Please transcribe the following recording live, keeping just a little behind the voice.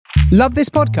Love this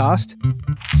podcast?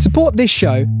 Support this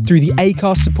show through the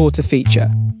Acast supporter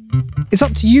feature. It's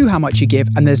up to you how much you give,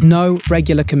 and there's no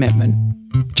regular commitment.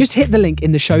 Just hit the link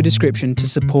in the show description to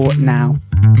support now.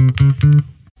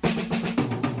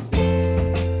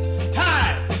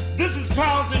 Hi, this is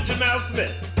Carlton Jamel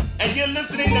Smith, and you're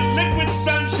listening to Liquid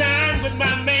Sunshine with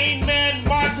my main man,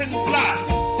 Maarten Vlot.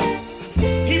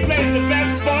 He plays the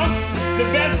best funk, the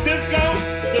best disco,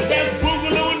 the best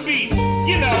boogaloo and beats.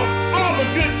 You know, all the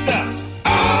good stuff.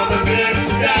 All the good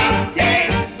stuff, yeah.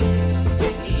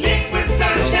 Liquid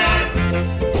Sunshine,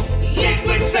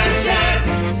 Liquid Sunshine,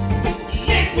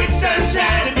 Liquid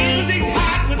Sunshine. The music's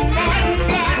hot with Maarten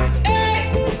Vlot. Hey,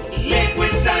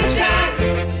 Liquid Sunshine,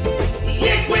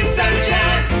 Liquid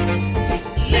Sunshine,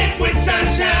 Liquid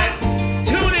Sunshine.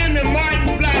 Tune in to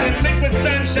Maarten Vlot and Liquid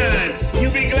Sunshine.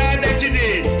 You'll be glad that you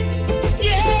did.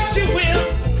 Yes, you will.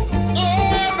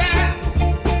 All right.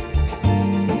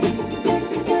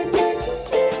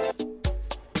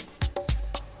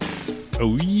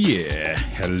 Oh yeah,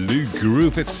 hello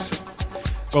groovers.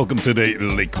 Welcome to the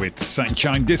Liquid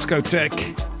Sunshine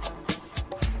Discotheque,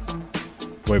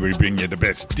 where we bring you the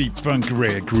best deep funk,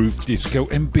 rare groove, disco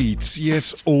and beats.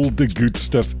 Yes, all the good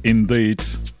stuff indeed.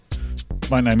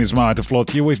 My name is Maarten Vlot,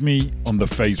 here with me on the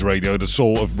Face Radio, the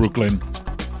soul of Brooklyn.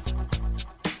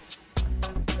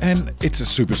 And it's a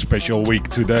super special week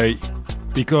today,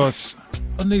 because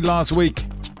only last week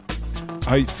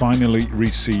I finally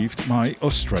received my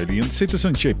Australian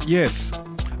citizenship. Yes,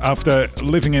 after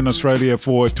living in Australia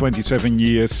for 27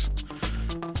 years,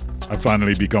 I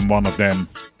finally become one of them.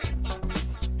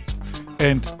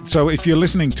 And so if you're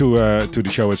listening to the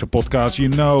show as a podcast, you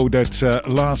know that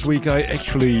last week I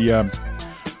actually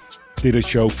did a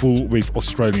show full with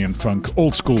Australian funk,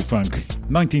 old school funk,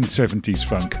 1970s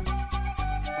funk.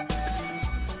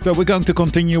 So we're going to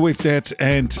continue with that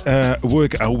and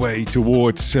work our way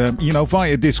towards,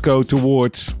 via disco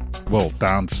towards,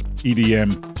 dance,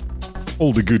 EDM,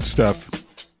 all the good stuff.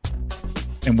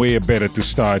 And where better to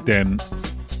start than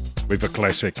with a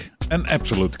classic, an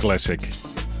absolute classic.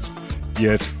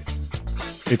 Yet,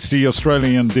 it's the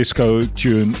Australian disco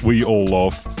tune we all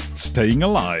love, Staying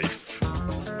Alive.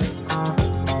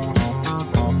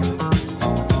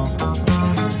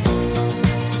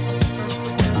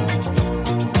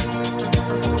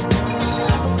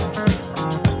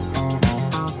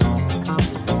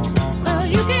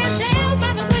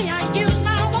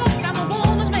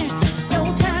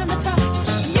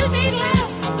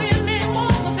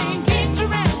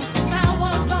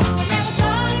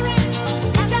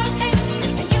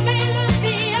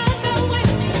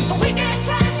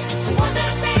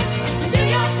 Understand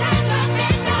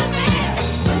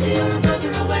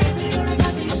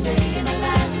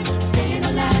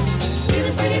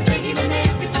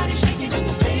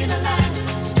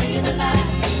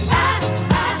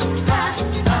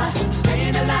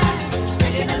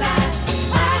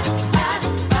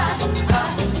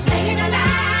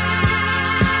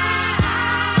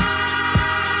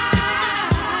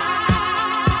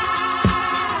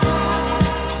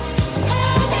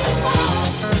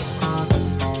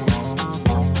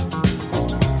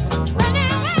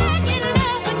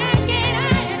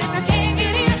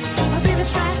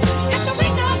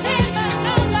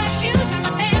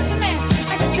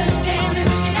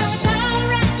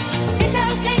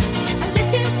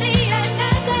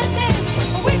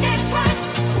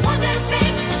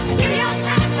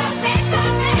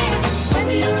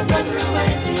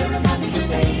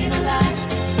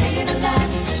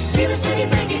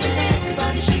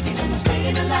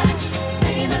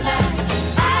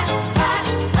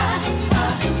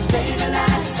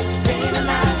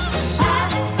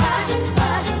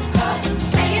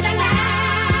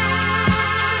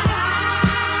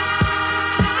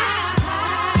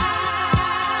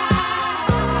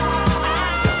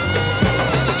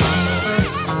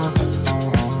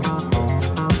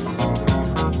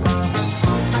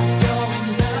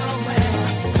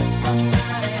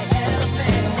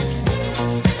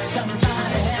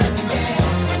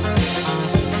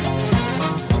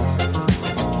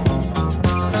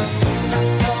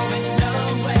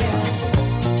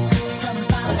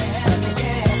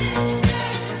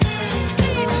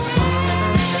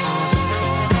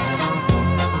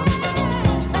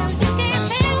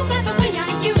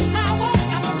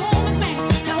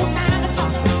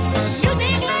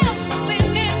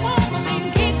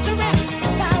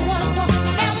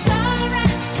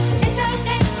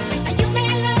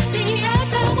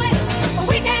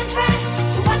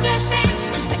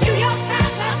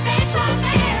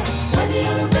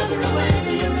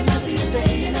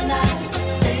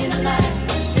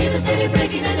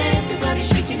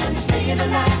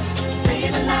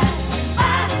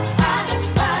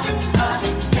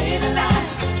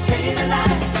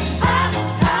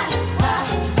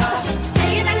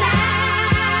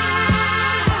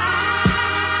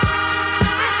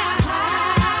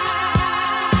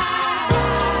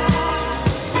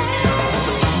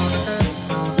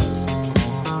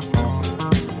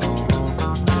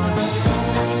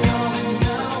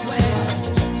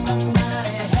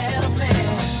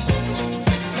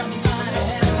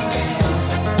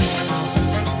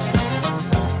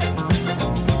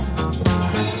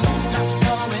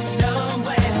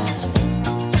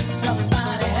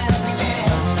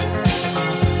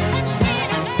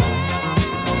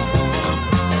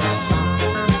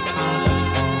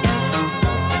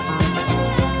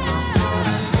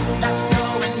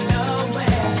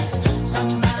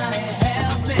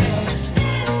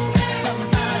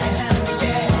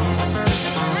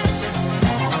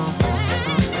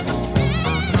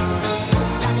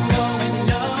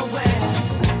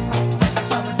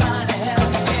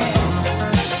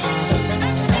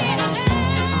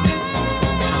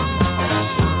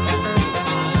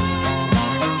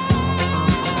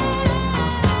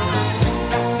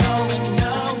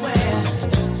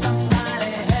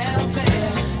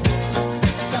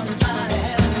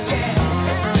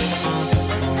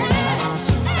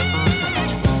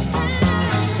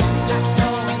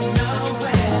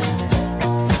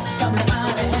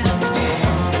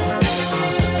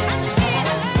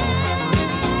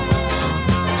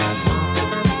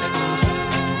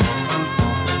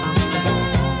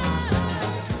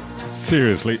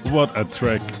Seriously, what a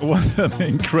track. What an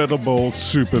incredible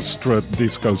super strut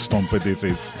disco stomper this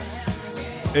is.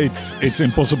 It's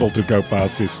impossible to go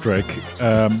past this track.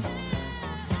 And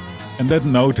that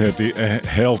note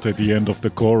held at the end of the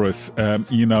chorus,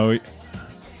 the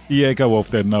echo of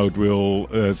that note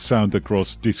will sound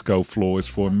across disco floors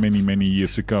for many, many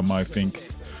years to come, I think.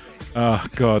 Ah,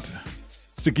 God.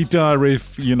 The guitar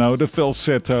riff, the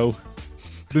falsetto,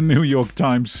 the New York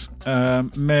Times.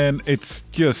 Man, it's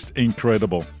just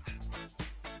incredible.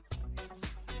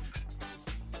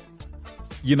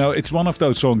 It's one of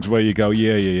those songs where you go,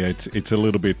 yeah. It's a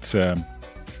little bit, it's a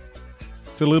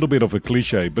little bit of a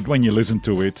cliche, but when you listen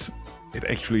to it, it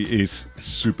actually is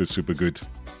super, super good.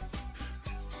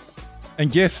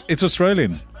 And yes, it's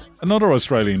Australian. Another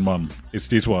Australian one is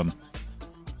this one.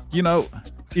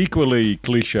 Equally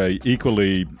cliche,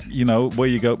 equally, where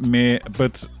you go, meh,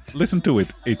 but listen to it.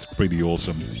 It's pretty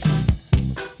awesome.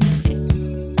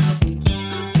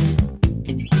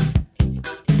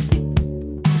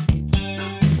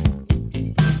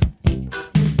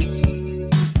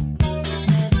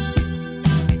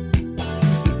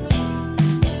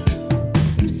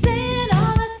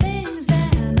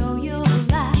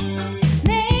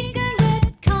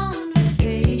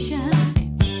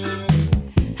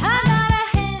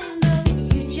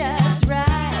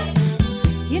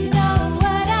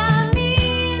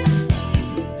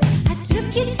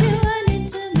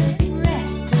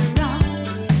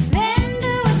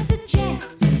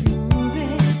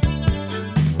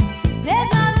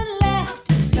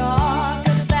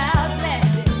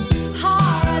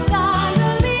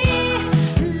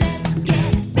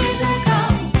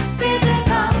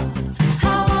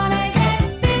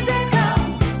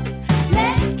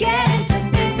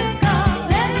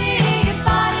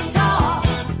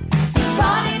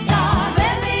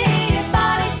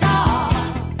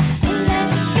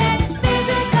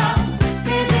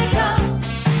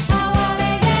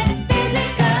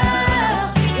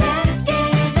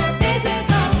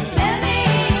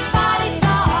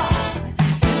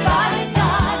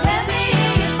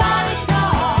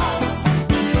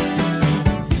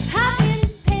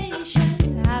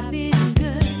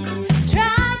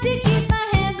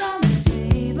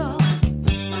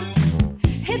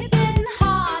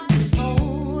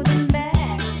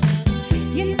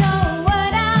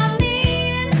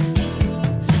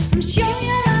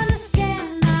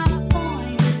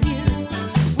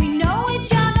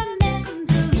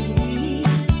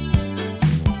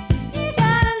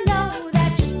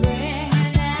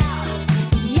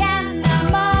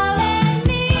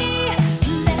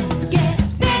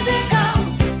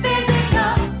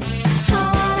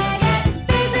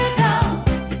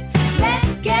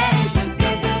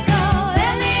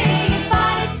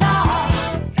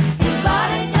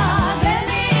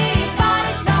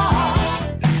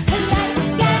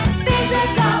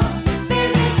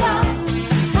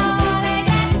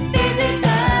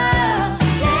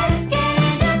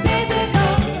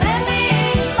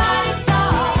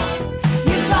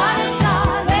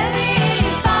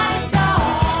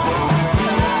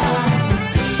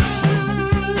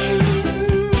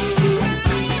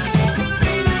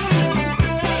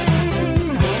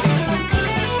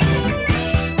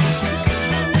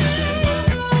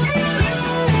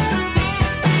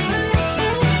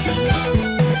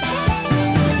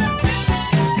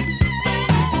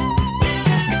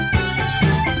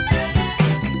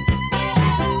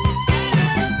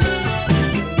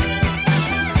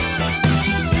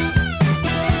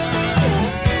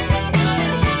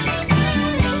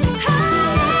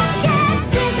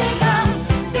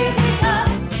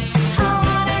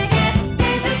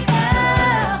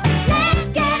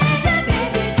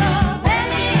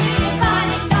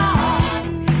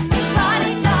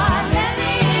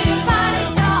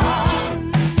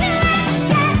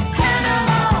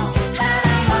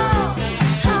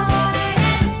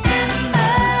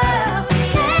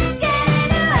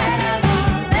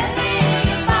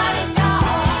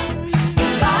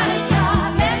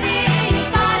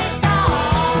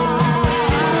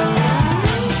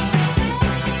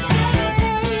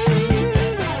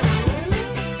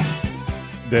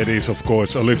 That is, of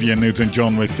course, Olivia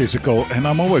Newton-John with Physical. And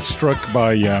I'm always struck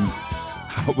by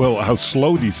how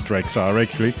slow these tracks are,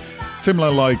 actually.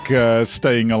 Similar like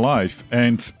Staying Alive.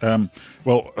 And,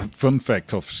 fun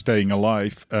fact of Staying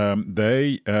Alive,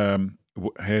 they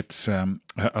had,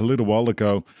 a little while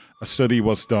ago, a study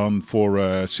was done for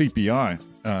CPR.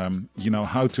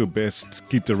 How to best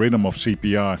keep the rhythm of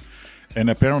CPR. And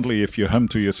apparently, if you hum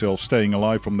to yourself Staying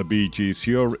Alive from the Bee Gees,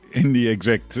 you're in the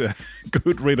exact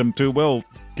good rhythm to,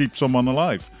 keep someone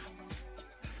alive.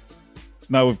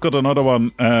 Now we've got another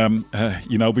one.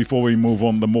 Before we move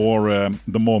on, the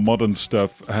more modern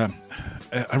stuff.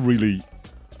 I really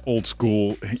old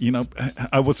school.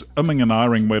 I was umming and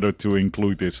ahhing whether to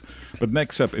include this. But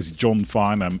next up is John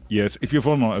Farnham. Yes, if you're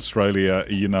from Australia,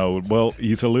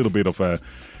 he's a little bit of a,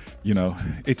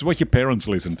 it's what your parents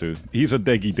listen to. He's a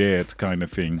deggy dad kind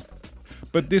of thing.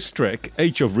 But this track,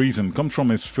 Age of Reason, comes from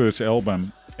his first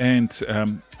album, and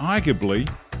arguably,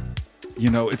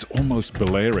 it's almost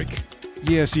Balearic.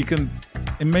 Yes, you can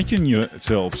imagine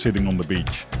yourself sitting on the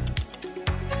beach.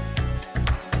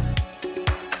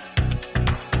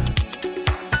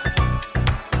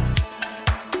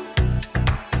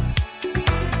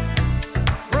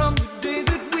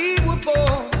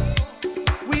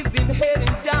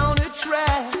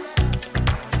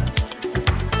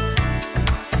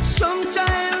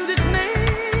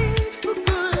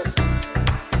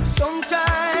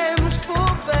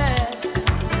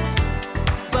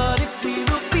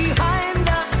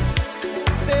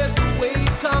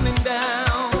 Come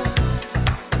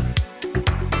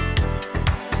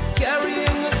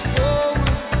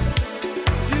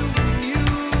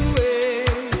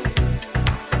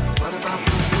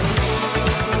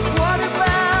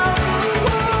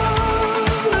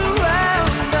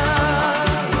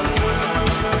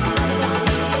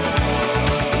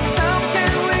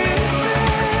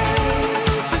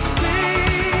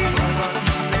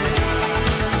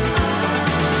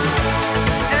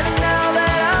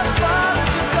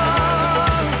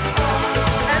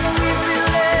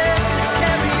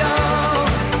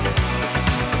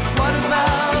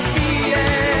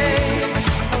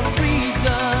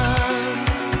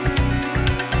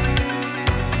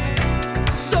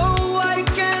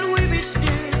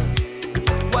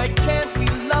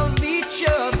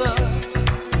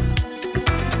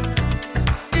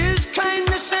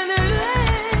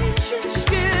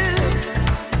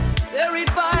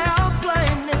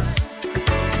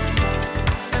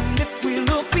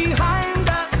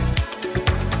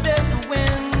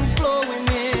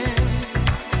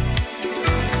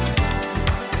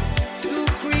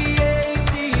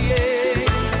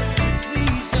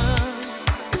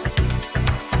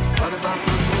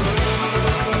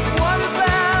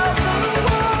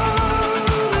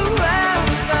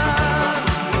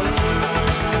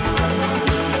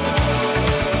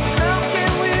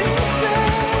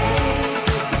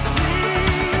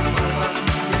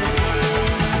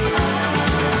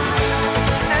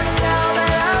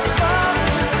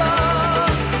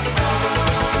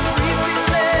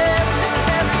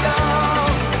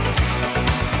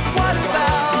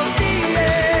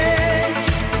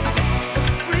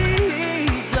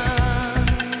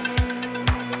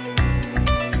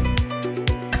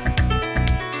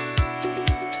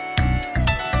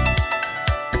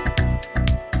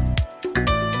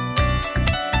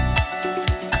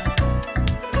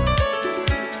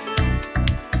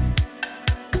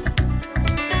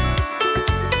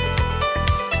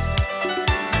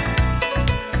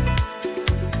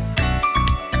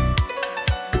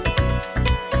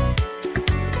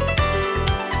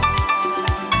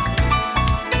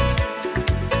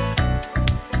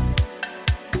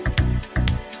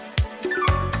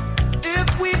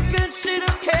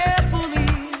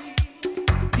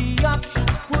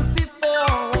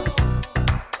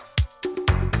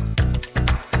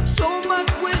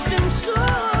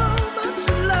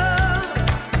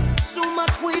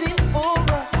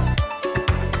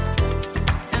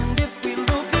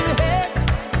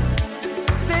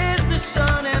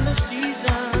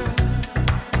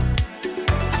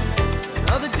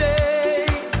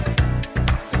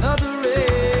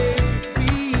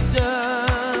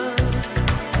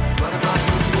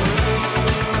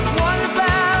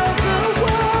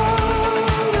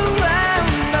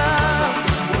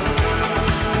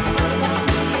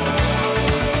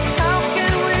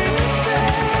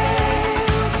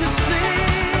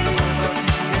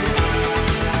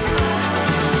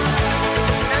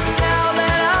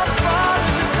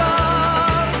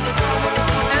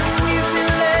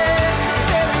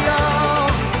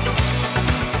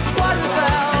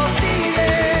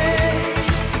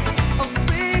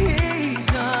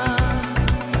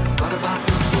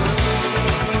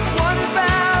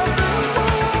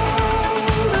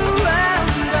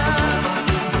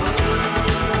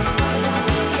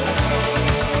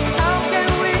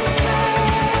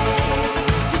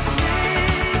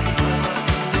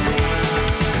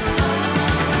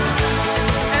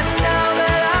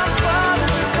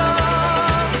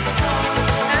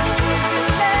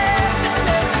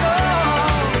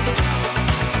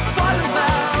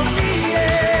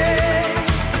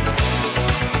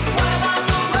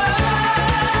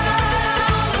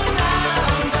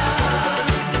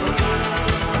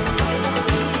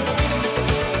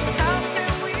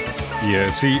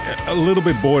See, a little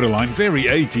bit borderline, very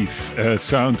 80s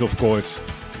sound, of course.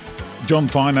 John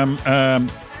Farnham,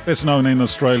 best known in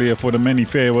Australia for the many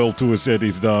farewell tours that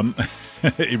he's done.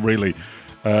 He really,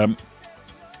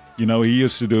 he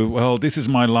used to do, well, this is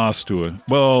my last tour.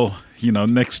 Well,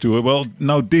 next tour, well,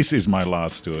 no, this is my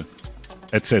last tour,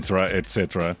 etc.,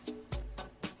 etc.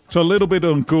 So a little bit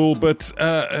uncool, but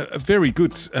very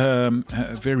good,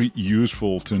 very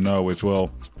useful to know as well.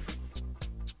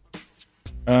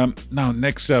 Now,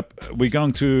 next up, we're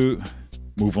going to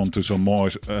move on to some more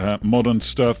modern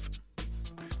stuff.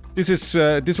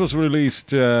 This was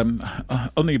released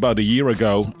only about a year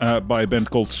ago by a band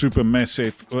called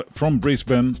Supermassive from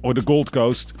Brisbane or the Gold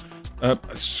Coast.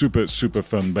 Super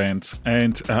fun band,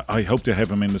 and I hope to have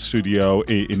them in the studio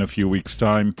in a few weeks'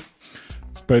 time.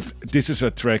 But this is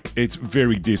a track, it's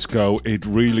very disco, it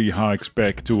really harks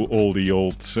back to all the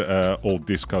old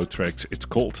disco tracks. It's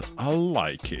called I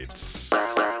Like It.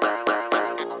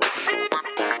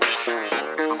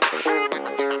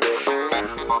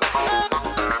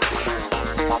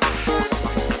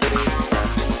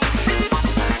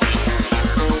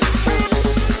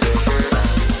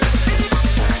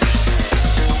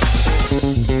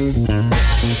 Yeah.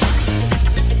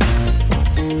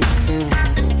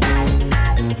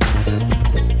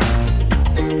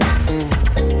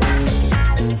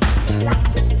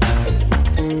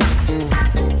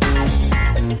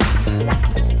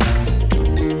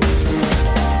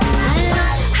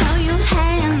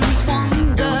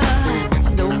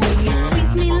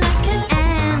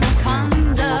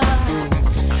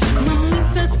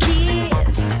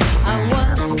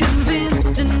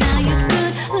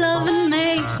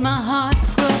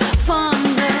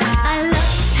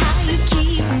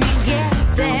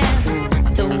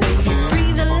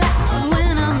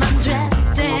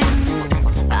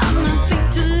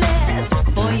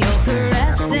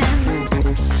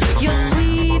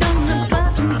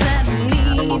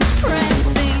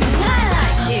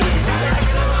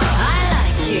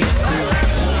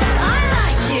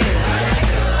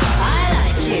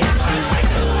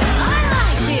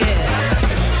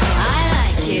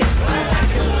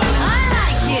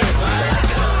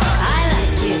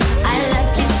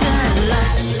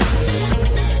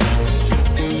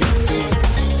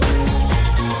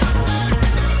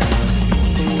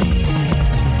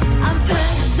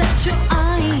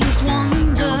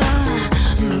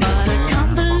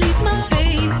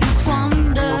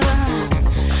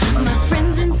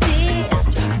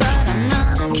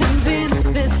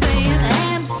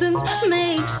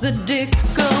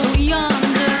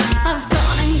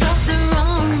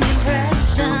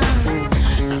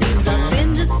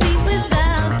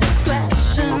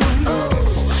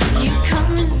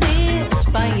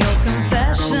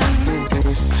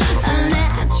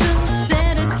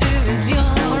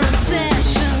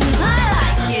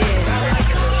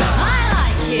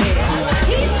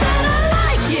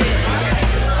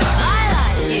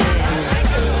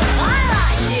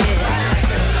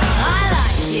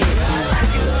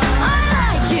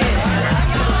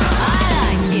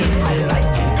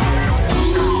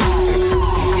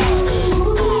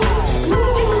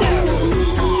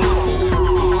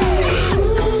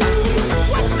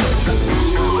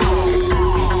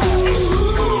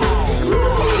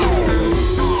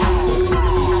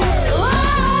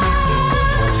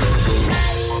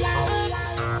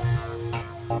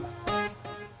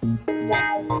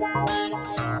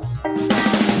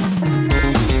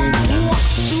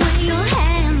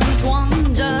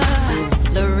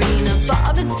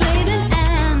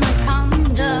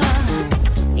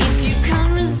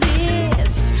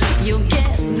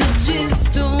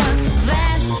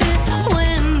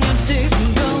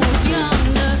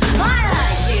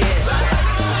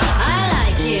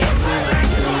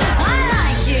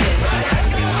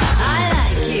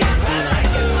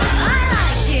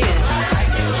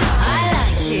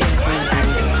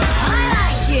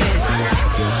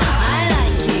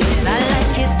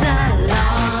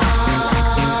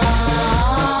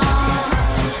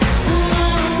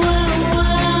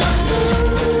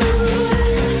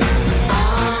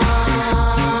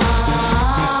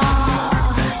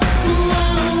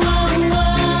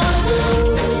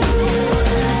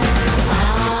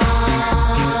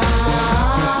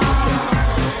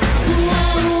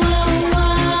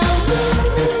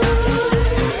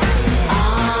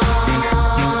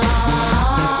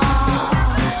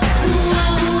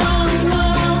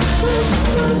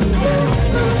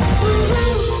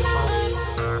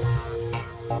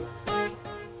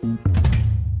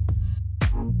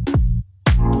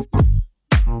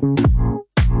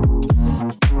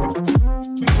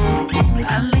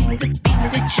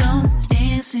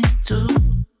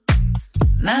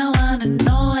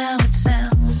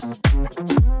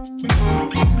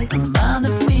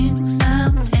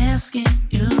 asking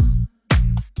you.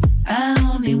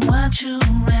 I only want you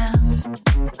around.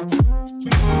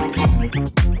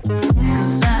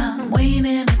 'Cause I'm waiting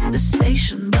at the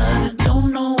station, but I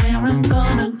don't know where I'm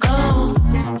gonna go.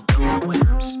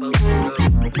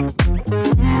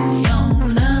 Your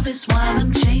love is what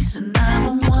I'm chasing. I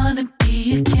don't wanna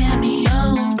be a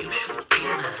cameo.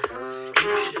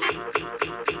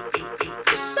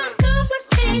 It's not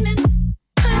complicated.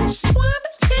 I just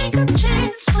wanna take a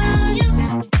chance on you.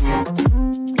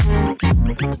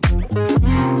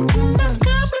 I'm not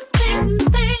complicating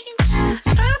things.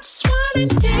 I just wanna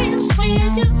dance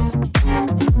with you.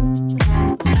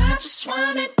 I just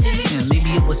wanna dance. Yeah,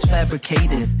 maybe it was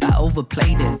fabricated. I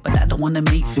overplayed it, but I don't wanna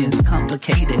make things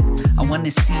complicated. I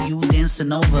wanna see you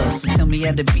dancing over. So tell me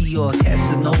how to be your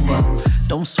Casanova.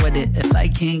 Don't sweat it if I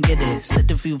can't get it.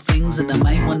 Said a few things that I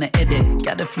might wanna edit.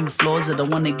 Got a few flaws that I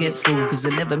wanna get through, 'cause I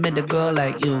never met a girl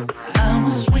like you. I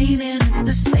was waiting at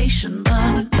the station, but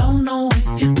I don't know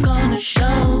if you're gonna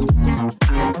show.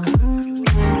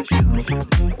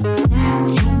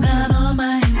 You got all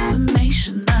my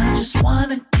information. I just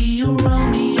wanna be your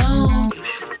Romeo.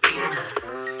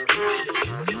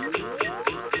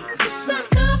 It's not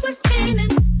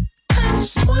complicated. I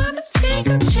just wanna take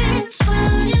a chance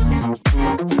on you.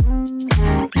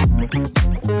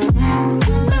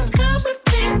 I'm not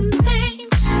complicating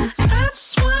things. I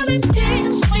just wanna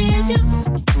dance with you.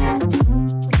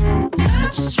 I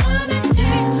just wanna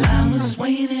dance. I was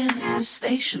waiting at the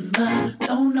station, but I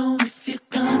don't know if you're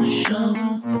gonna show.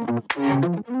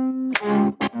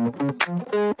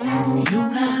 You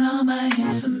got all my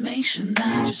information. I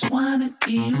just wanna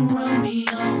be your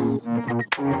Romeo.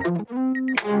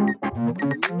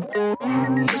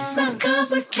 It's not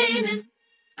complicated.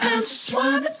 I just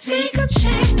wanna take a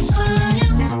chance on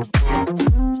you.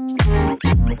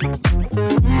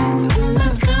 I'm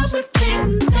not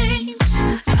complicating things.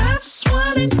 I just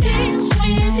wanna dance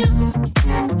with you.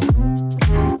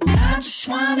 I just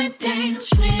wanna dance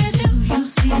with you. You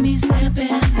see me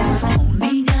stepping,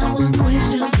 only got one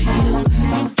question for you.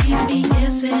 You keep me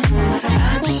guessing.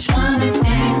 I just wanna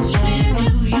dance with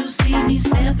you. You see me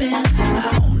stepping,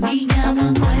 I only got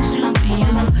one question for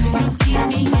you. You keep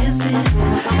me guessing.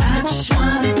 I just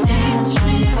wanna dance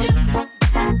with you.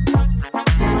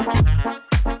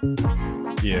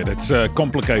 Yeah, that's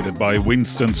Complicated by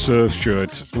Winston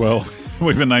Surfshirt. Well,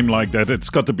 with a name like that, it's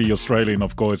got to be Australian,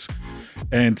 of course.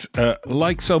 And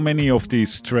like so many of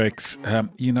these tracks,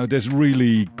 there's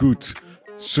really good,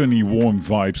 sunny, warm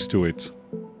vibes to it.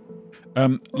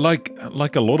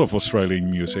 Like a lot of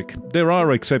Australian music. There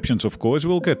are exceptions, of course.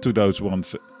 We'll get to those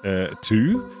ones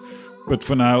too. But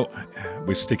for now,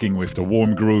 we're sticking with the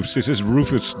warm grooves. This is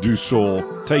Rufus Du Sol,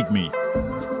 Take Me.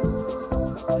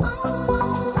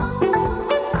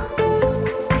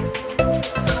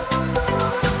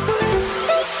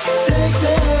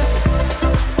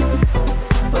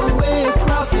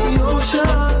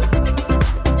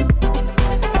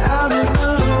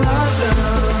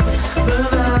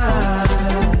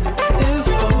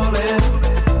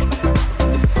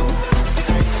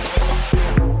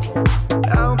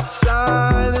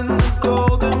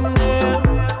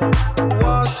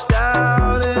 Washed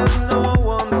out and no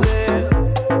one's there.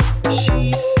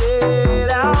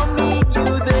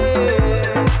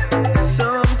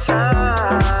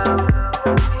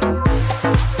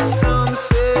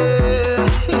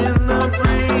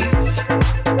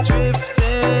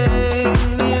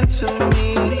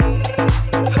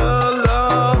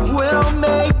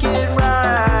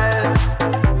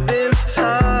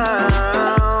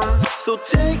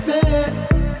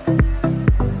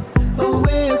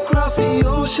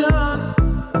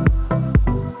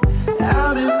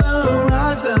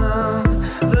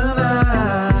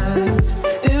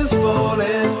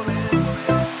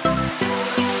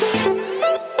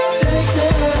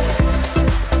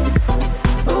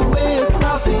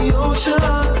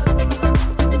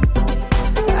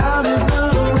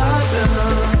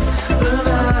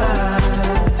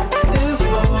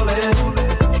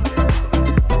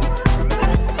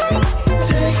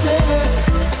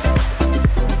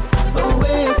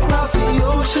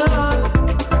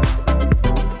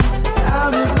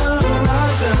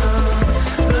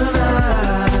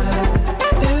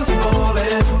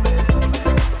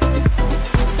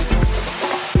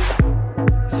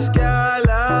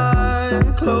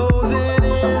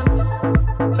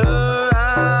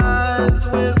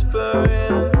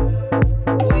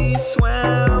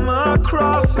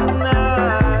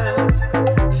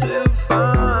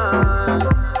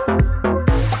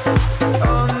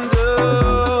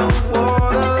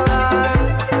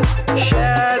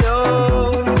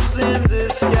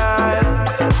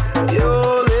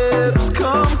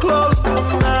 close to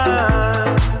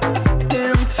mine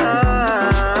in time.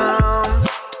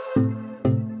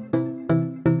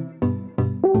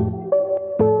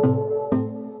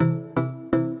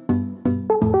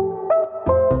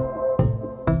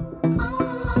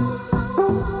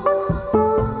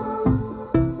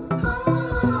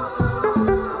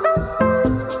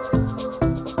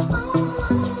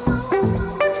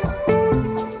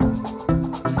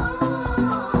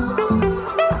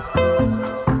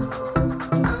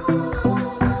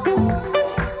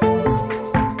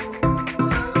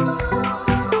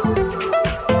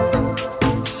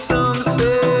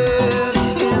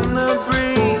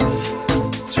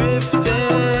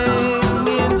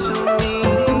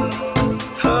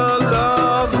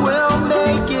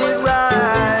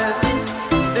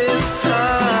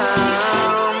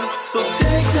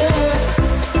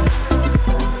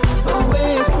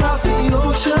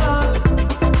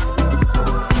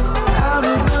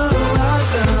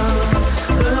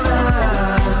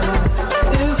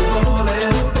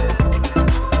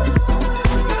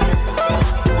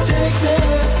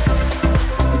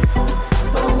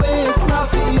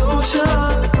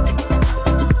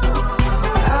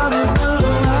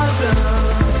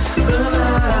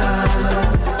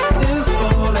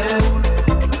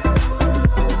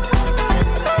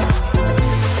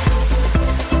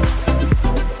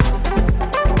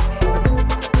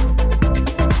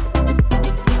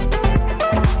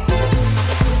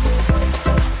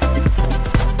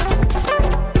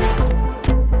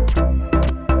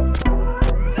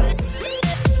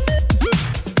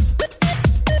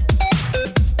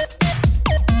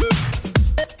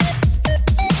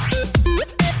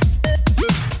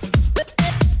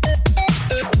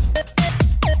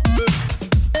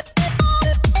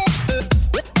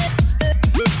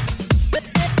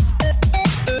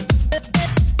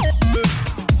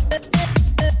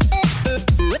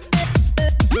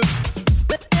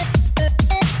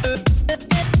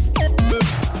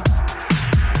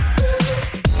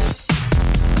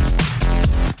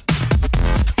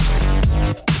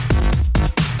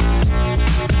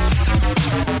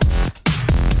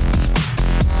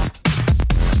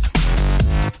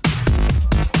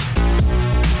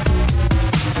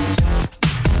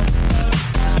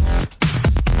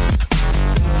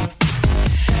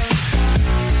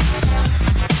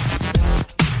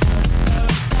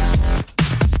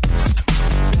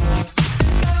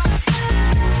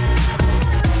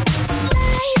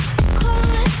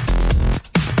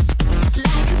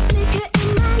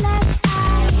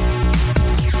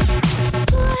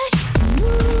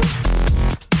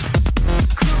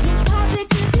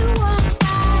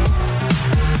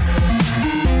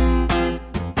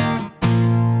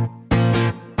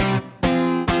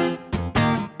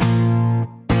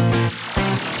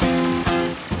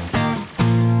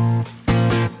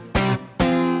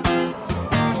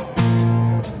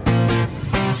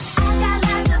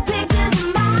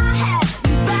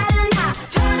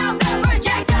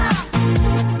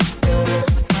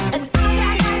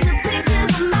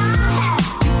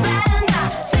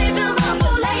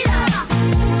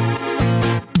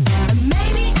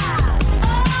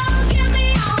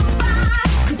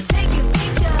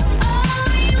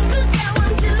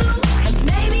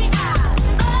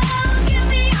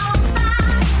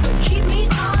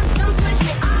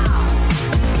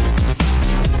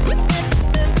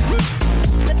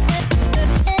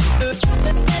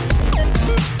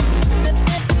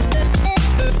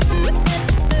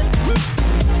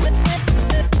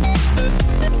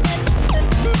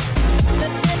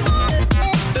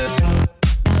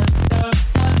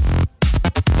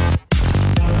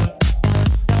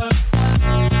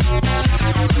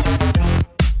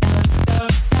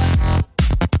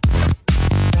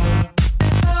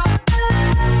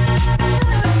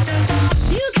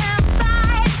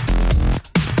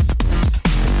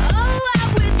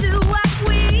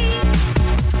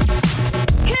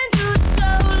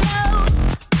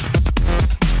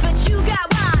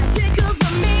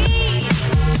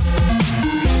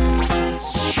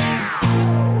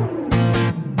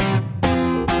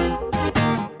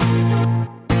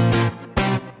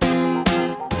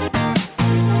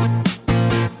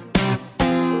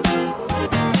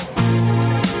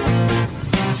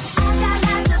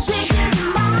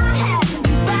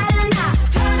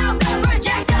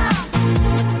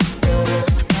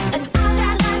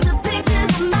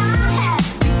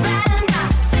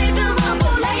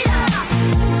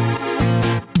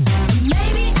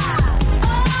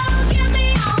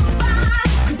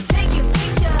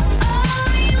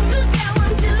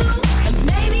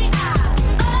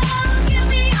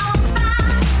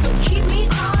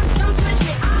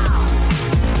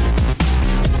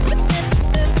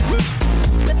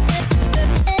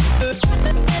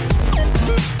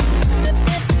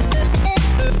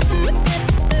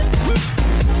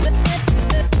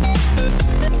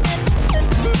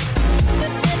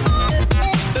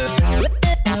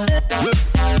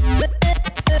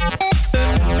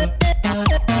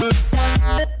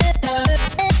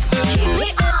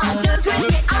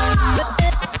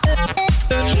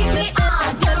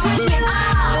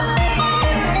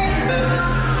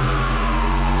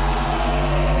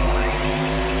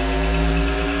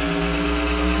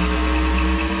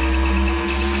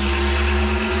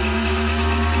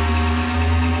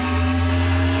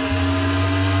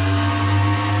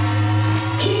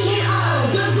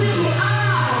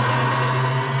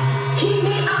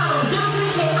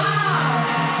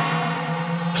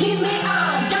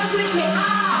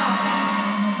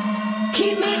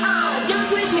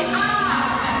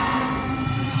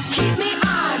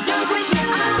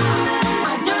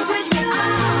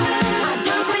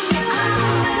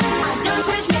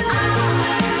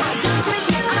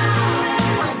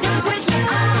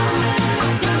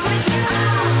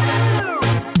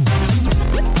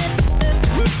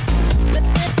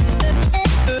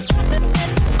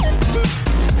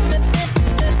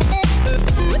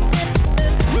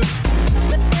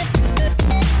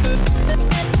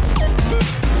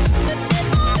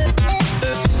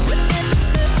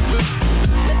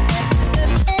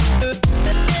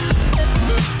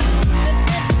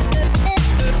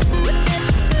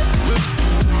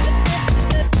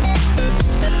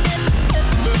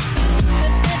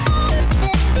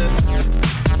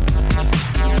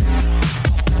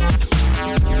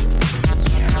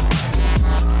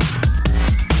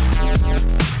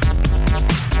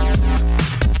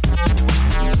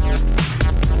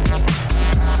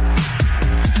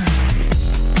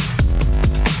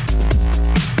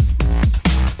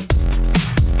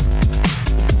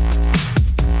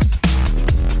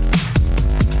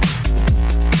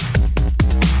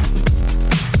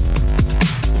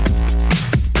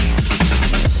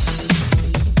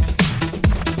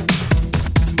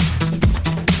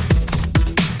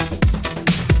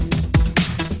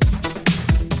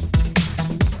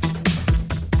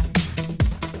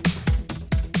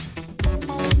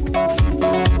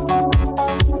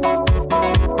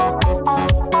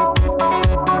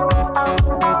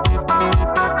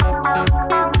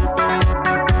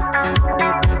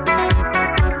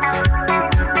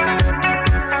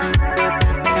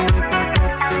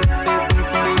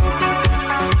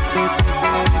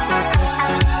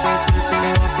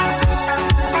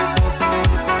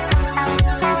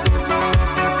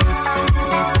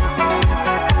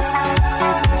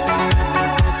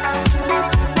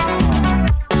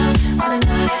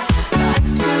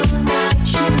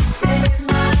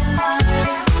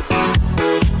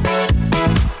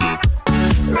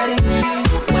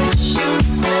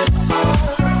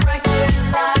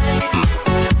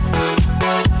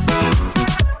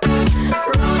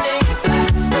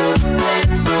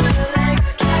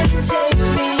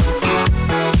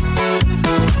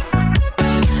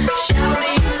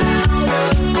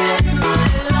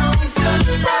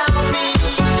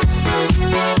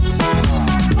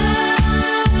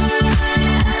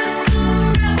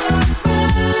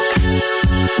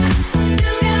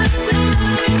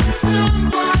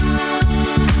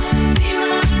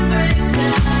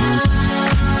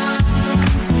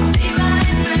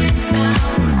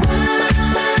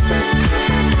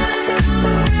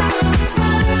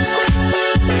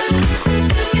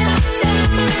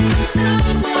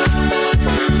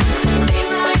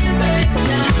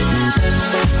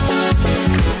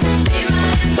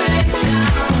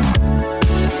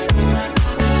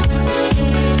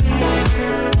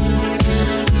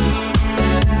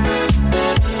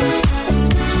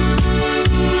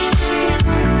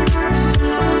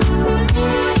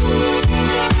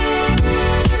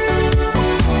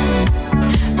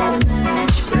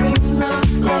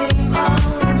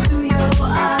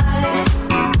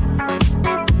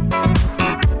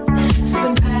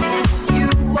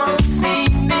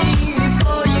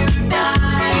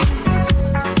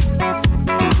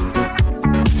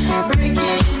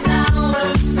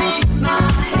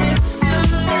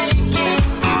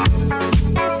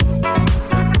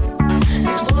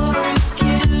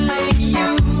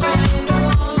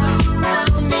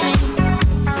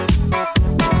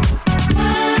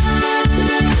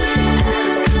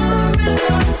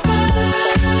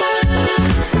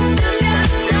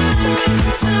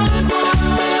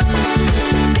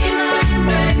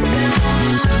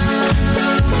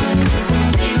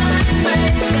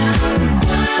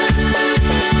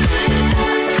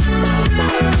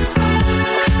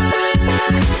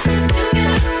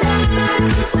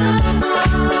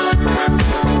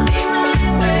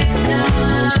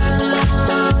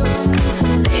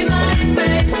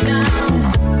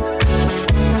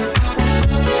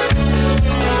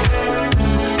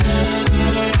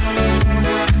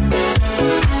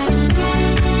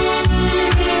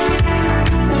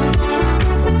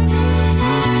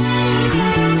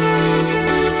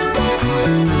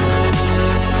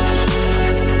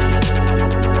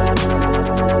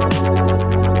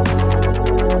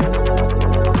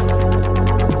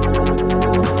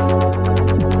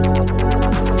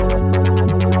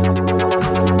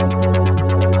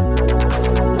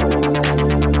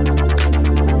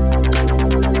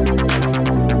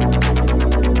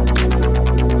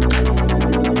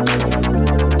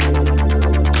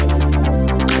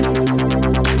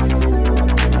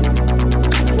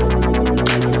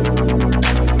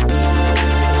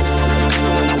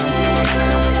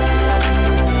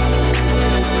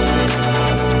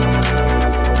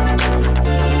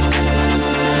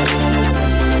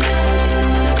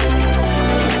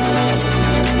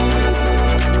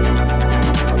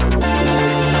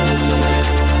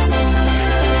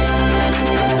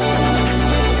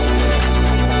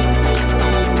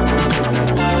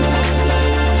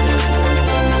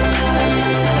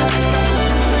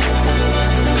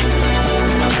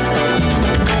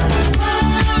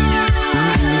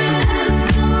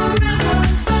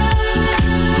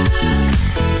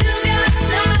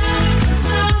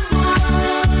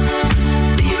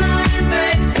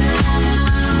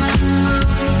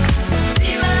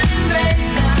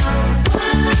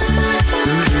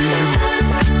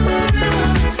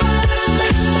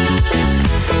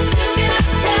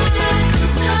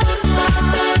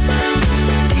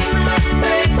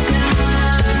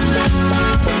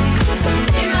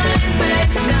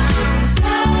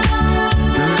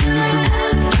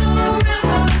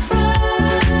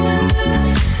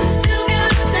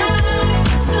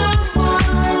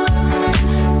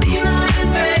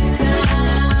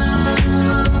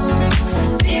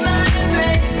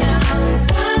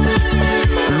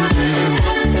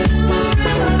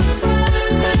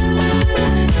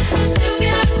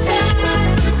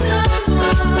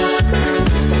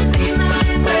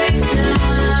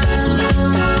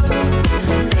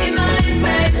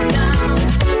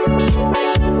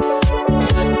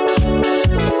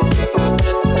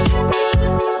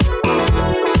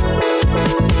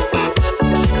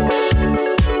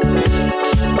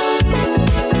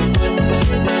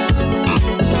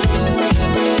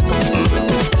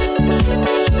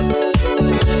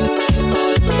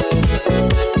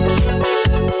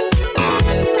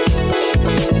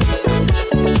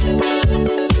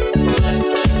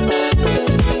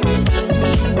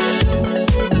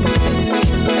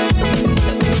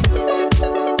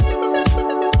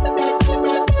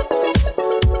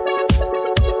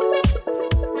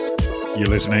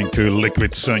 listening to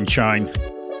Liquid Sunshine.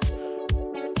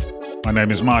 My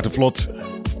name is Maarten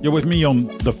Vlot. You're with me on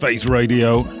The Face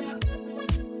Radio.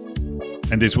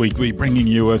 And this week we're bringing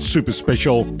you a super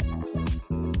special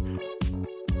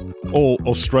all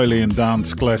Australian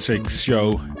dance classics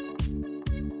show.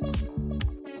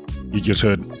 You just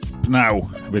heard Now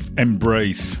with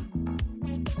Embrace.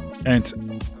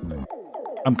 And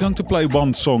I'm going to play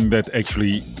one song that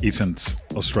actually isn't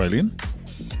Australian.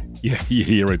 Yeah, you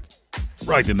hear it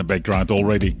right in the background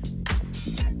already.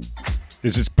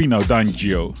 This is Pino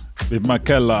D'Angio with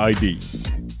Makella ID.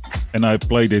 And I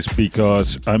play this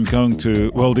because I'm going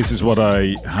to... Well, this is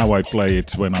how I play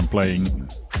it when I'm playing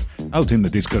out in the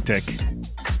discotheque.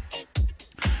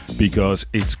 Because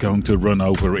it's going to run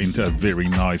over into a very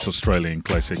nice Australian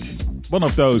classic. One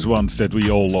of those ones that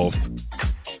we all love.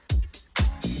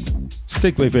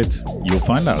 Stick with it, you'll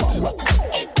find out.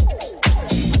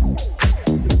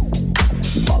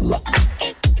 Balla.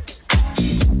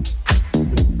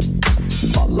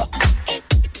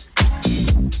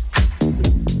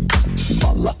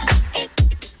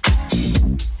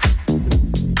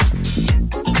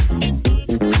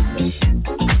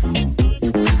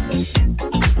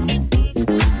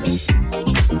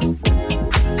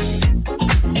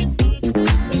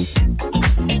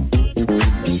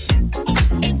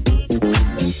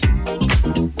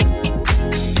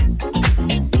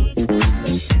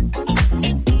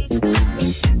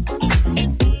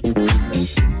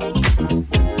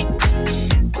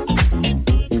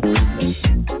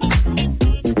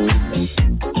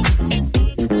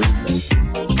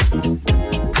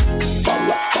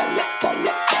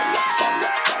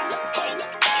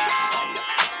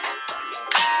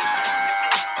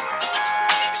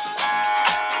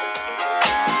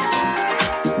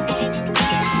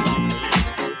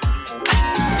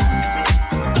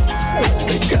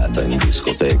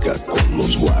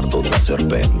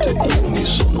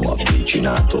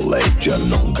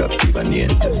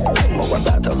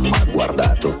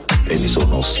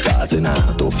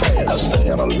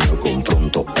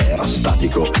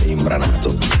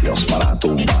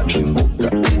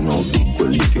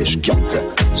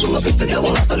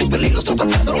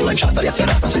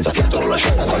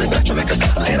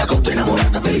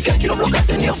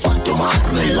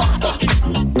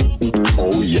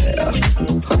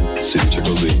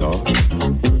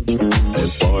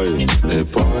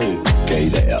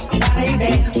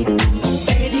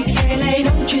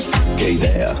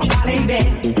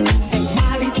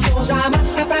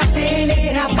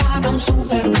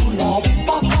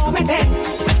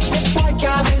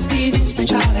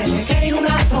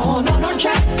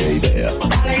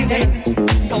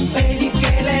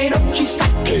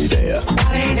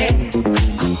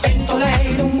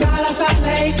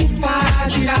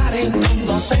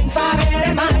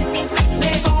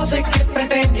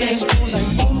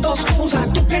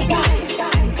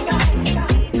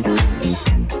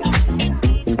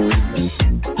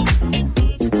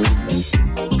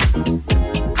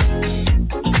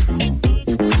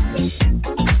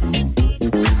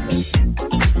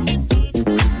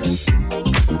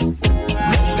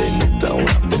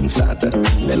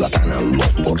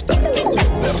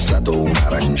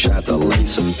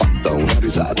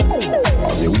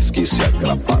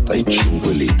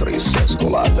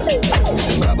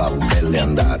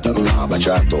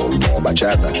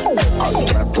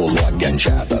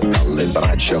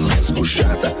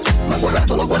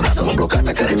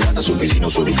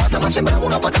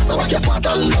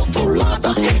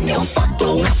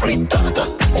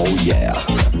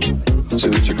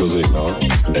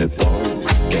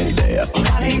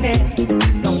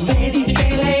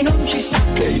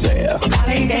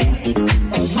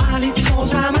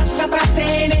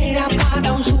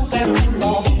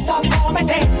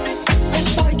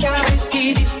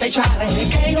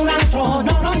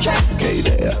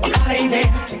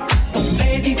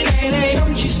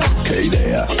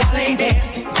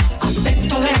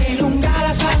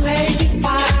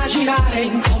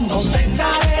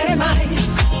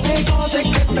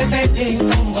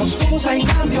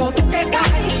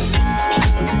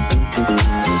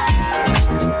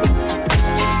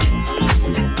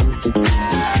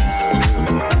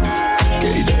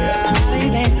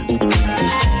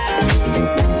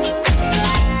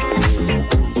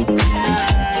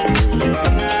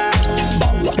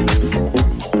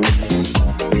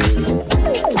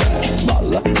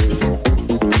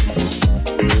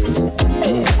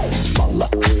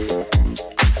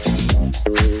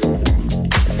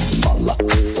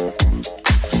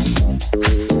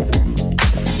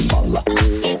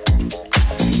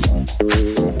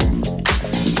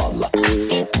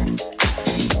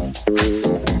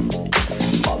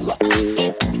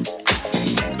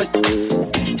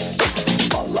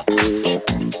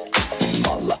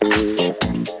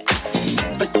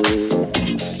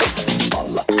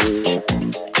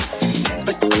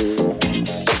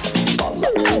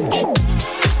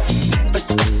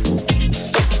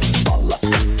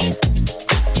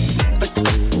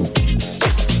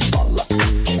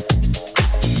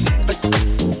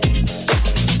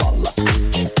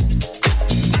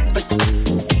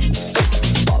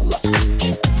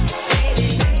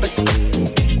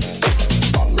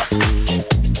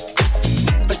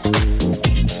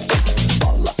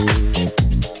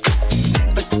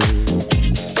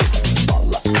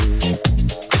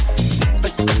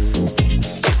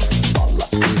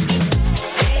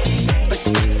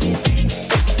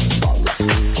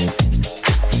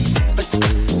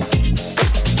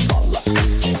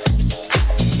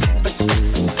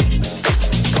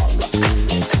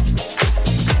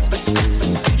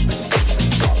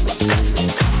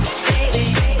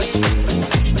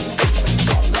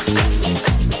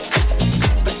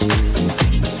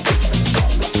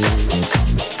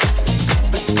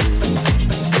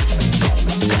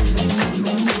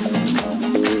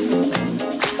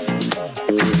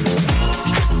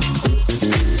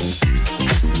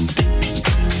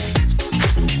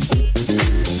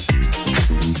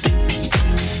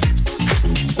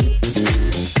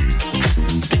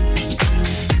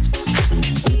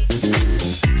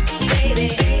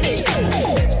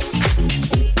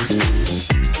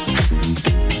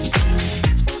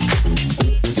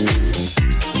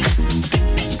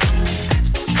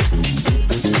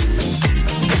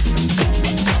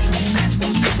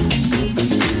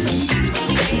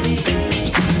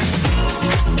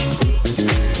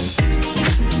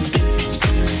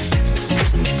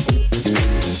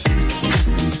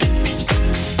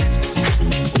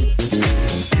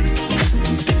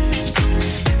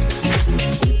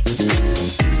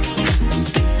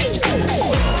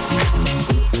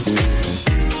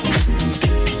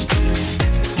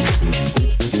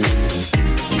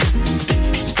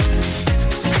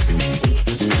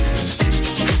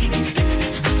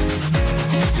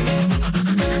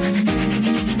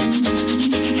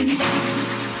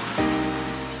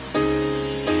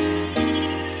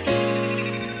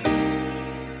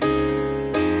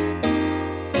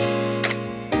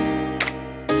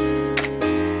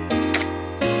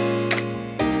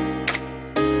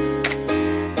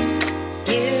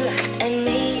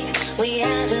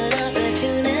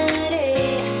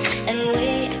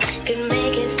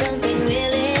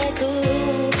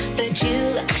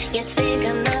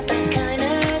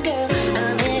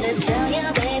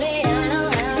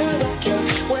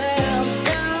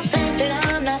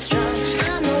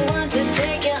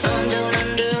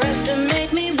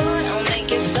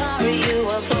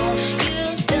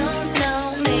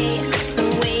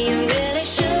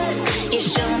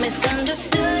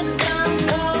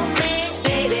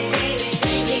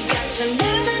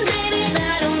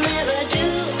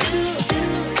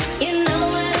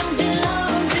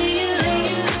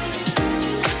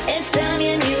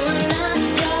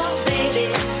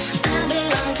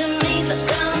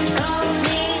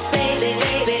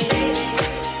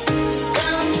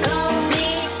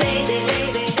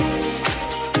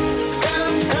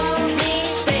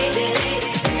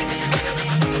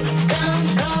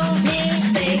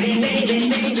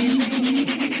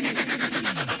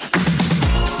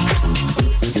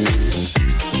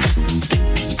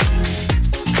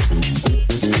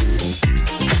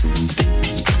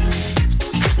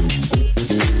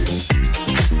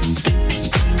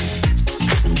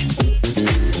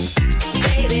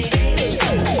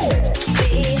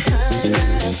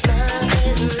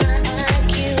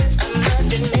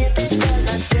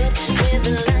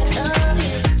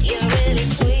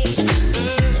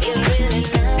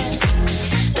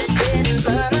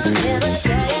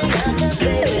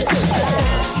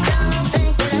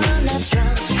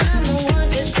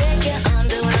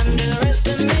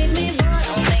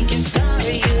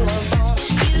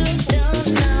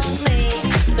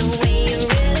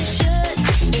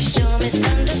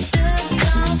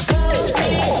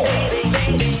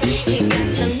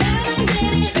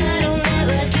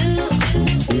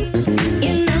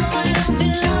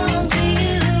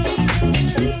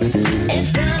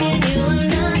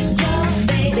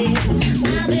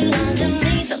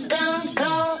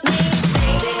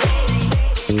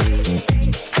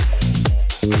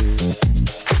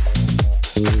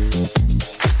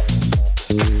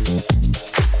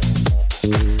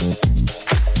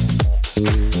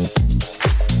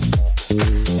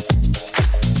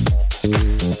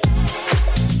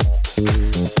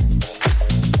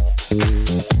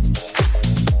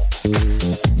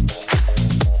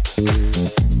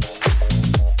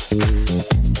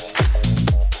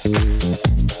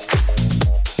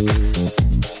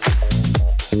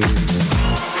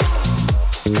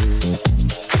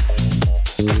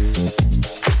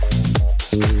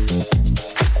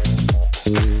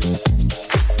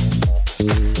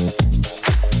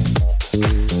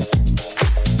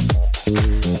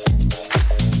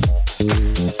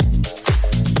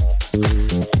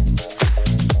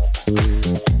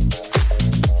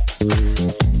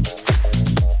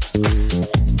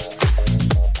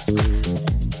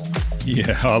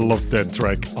 Yeah, I love that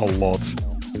track a lot.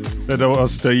 That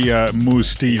was the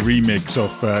Moose T remix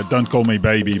of Don't Call Me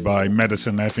Baby by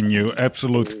Madison Avenue.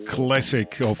 Absolute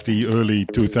classic of the early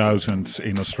 2000s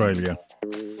in Australia.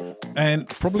 And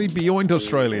probably beyond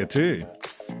Australia too.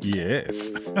 Yes.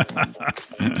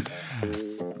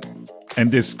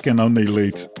 And this can only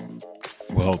lead,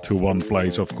 well, to one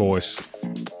place, of course.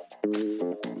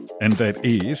 And that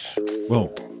is, well,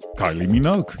 Kylie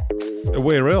Minogue.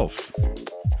 Where else?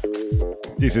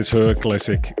 This is her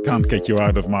classic, Can't Get You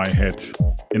Out of My Head,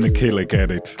 in the Killick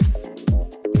edit.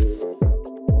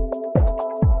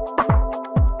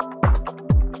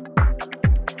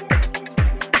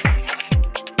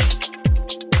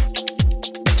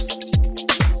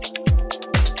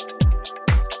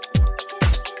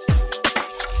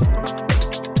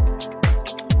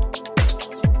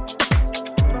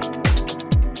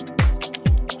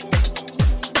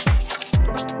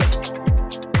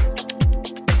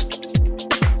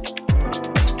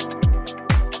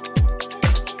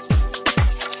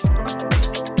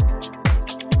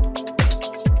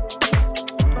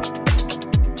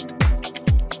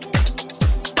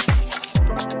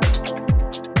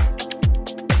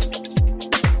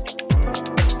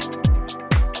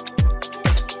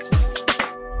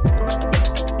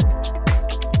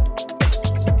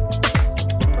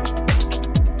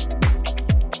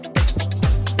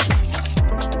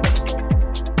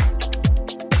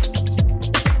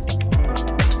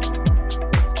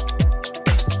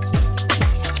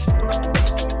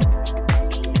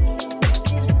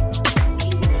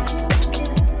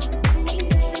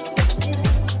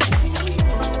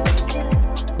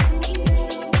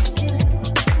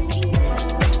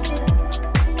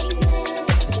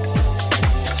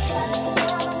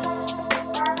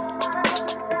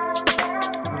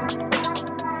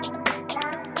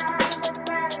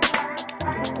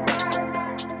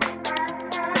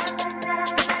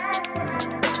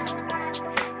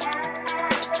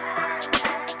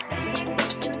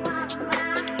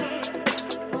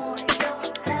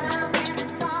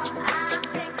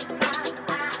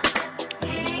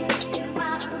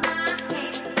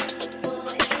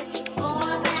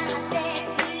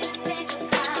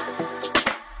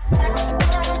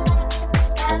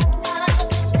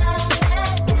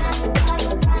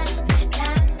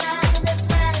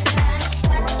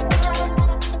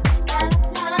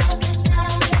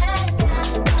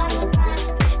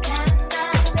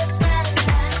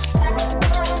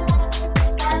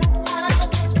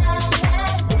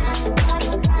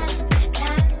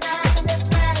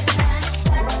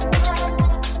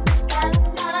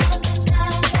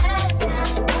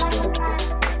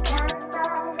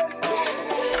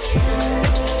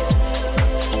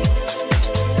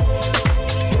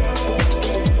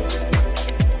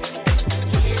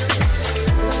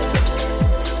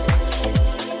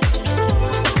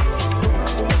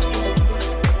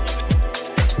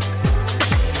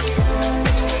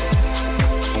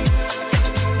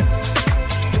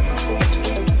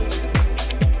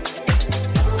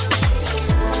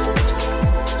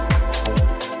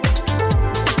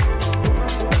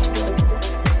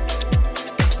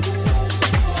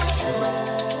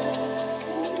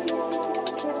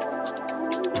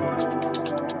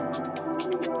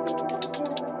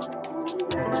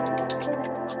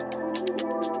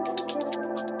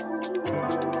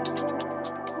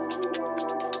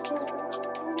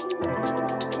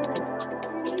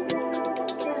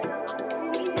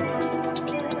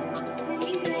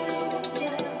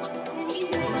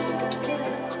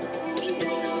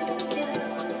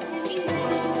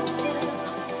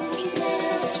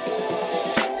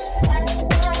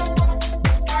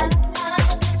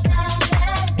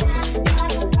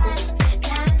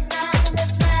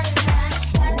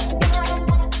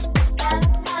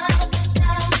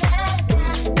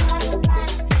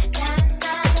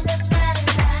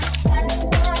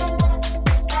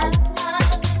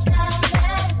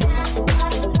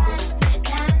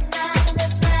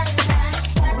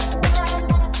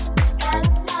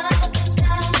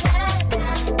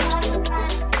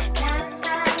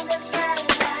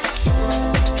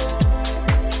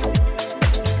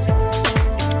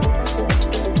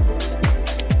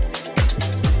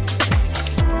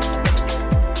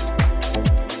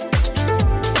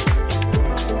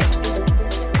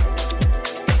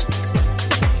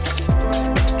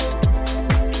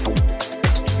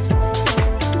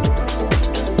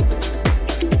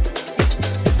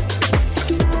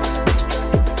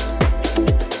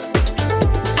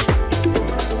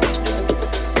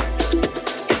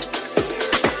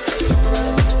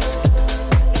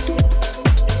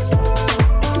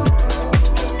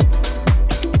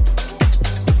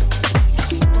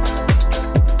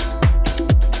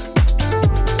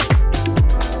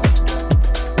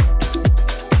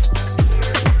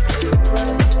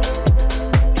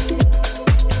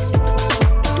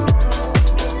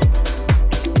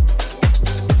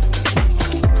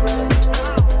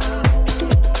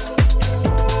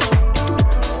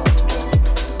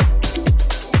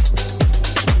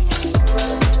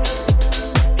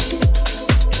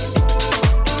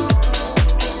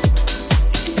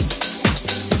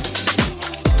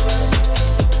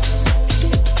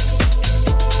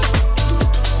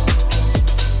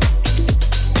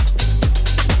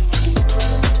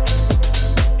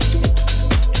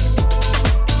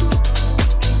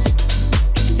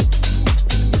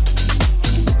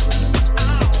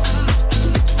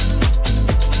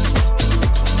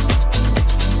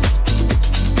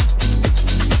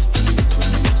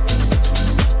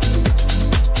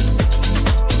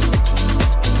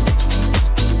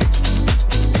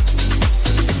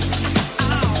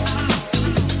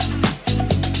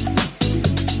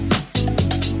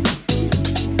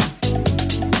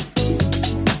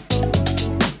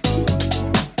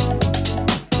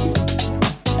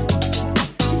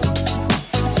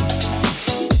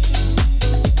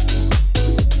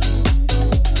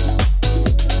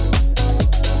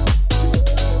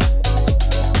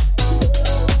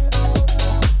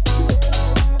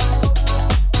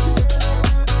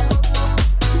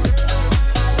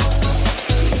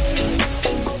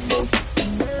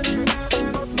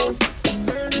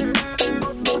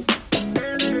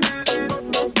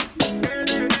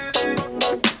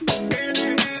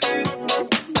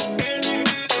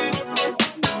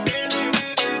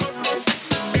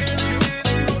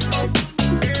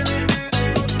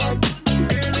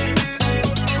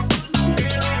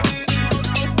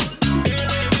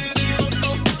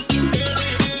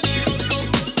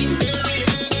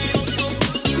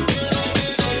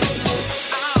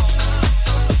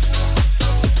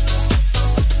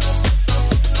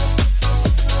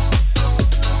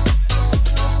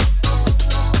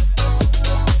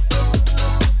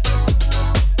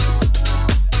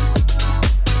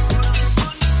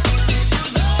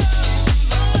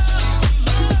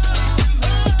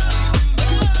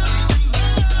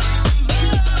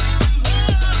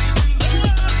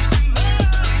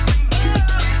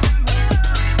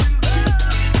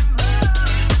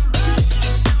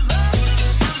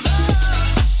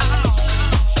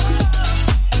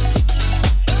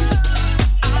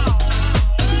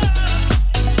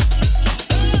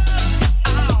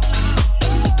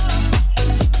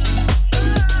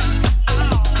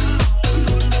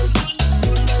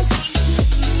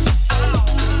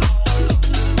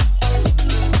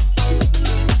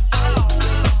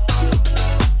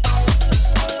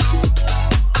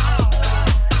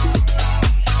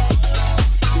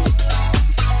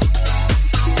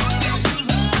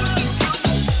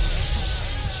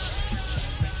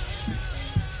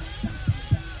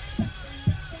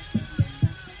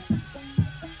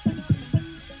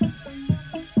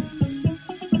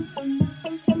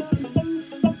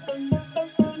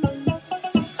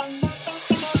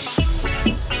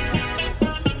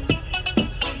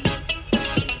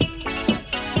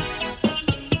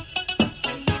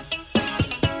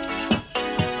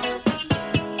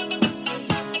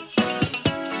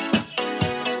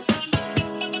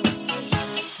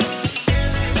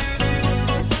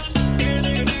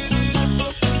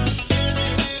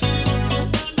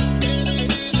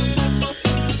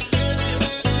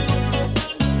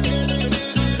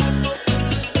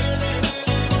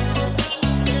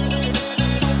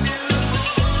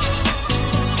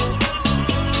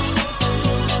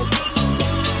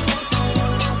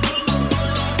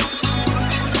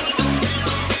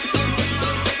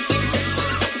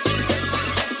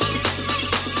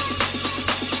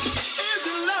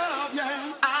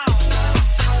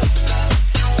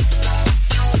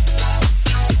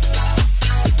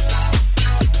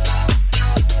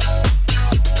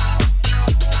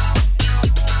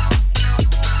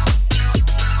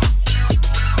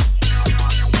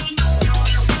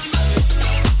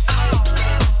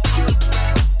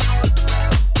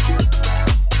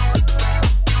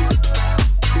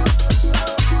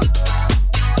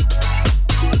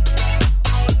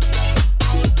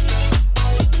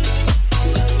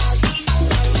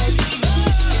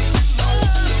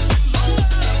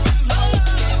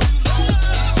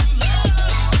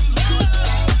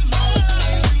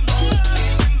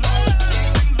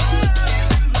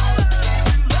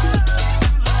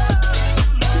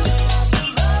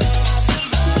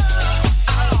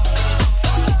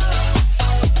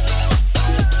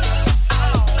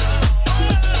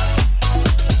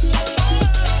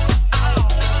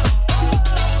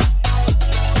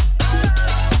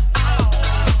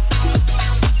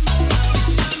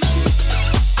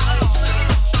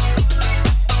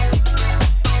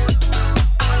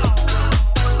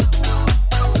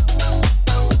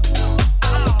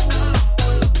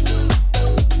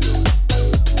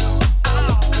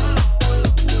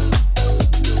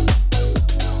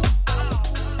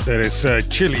 That is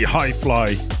Chili High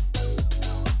Fly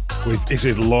with Is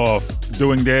It Love,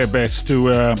 doing their best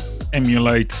to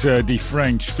emulate the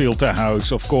French filter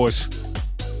house, of course.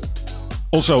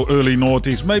 Also early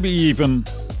noughties, maybe even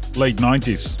late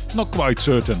 90s, not quite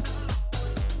certain.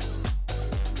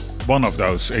 One of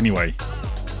those, anyway.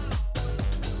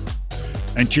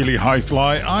 And Chili High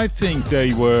Fly, I think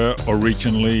they were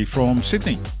originally from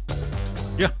Sydney.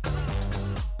 Yeah.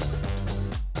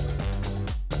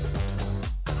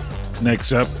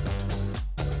 Next up,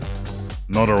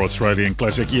 another Australian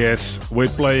classic. Yes, we're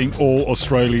playing all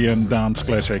Australian dance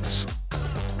classics.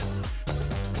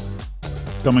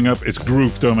 Coming up is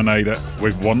Groove Terminator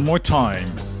with One More Time.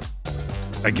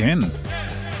 Again.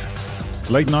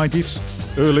 Late 90s,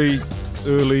 early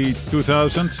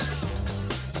 2000s.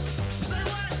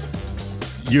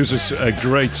 Uses a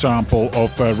great sample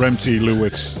of Ramsey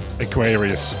Lewis,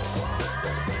 Aquarius.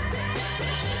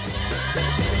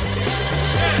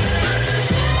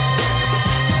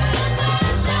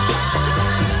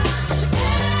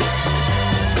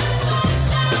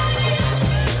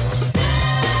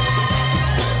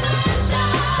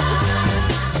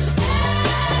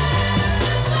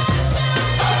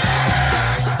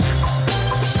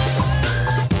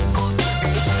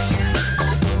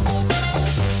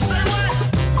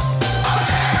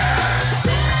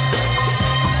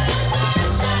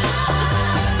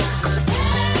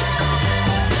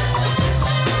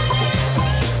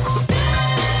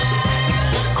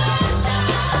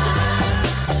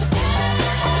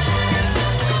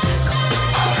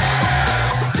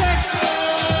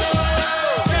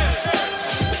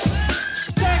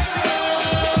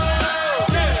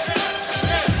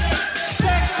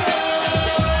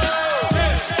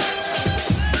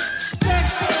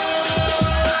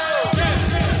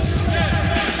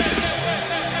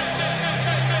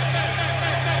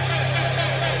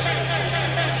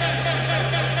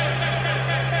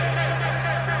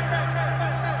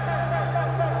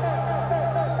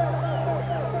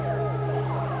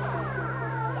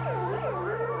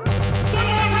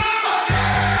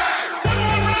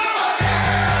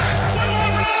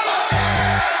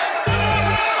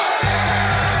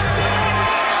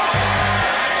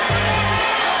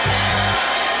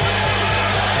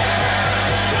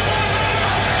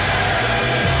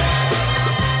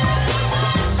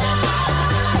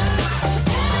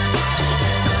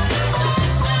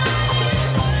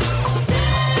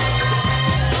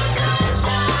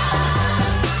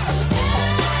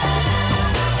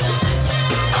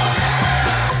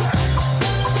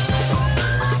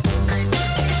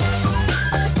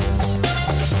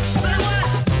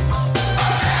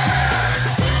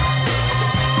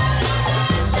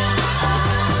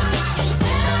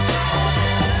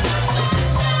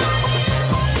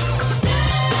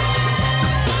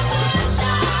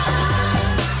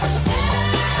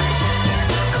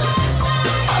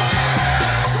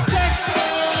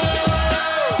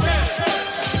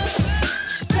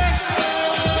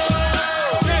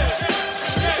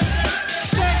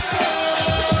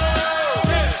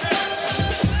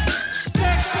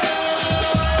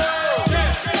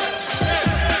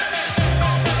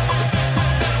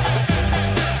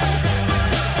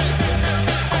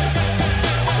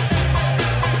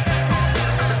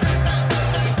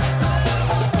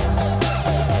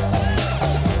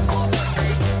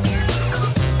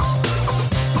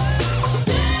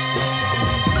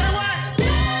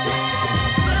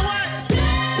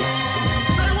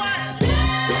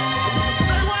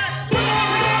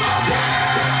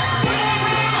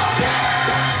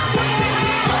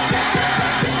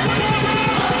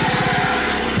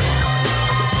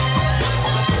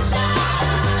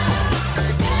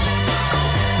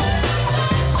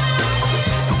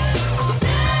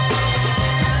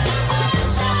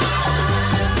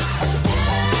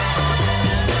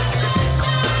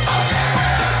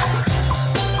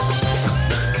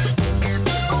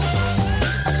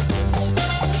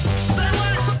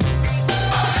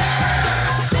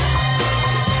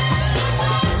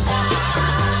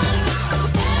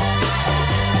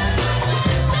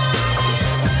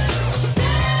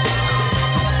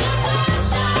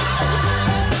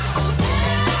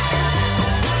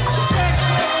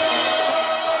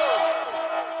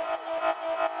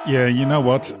 Yeah, you know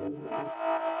what?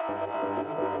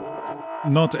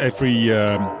 Not every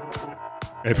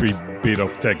bit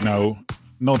of techno,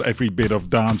 not every bit of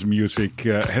dance music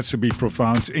has to be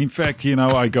profound. In fact, you know,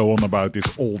 I go on about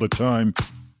this all the time.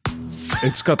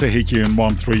 It's got to hit you in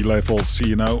 1-3 levels,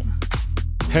 you know.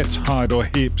 Heads, heart or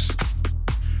hips.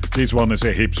 This one is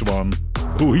a hips one.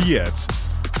 Oh yes.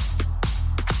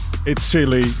 It's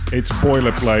silly, it's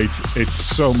boilerplate, it's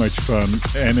so much fun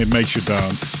and it makes you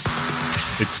dance.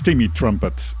 It's Timmy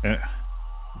Trumpet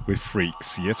with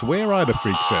Freaks. Yes, where are the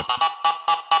freaks at?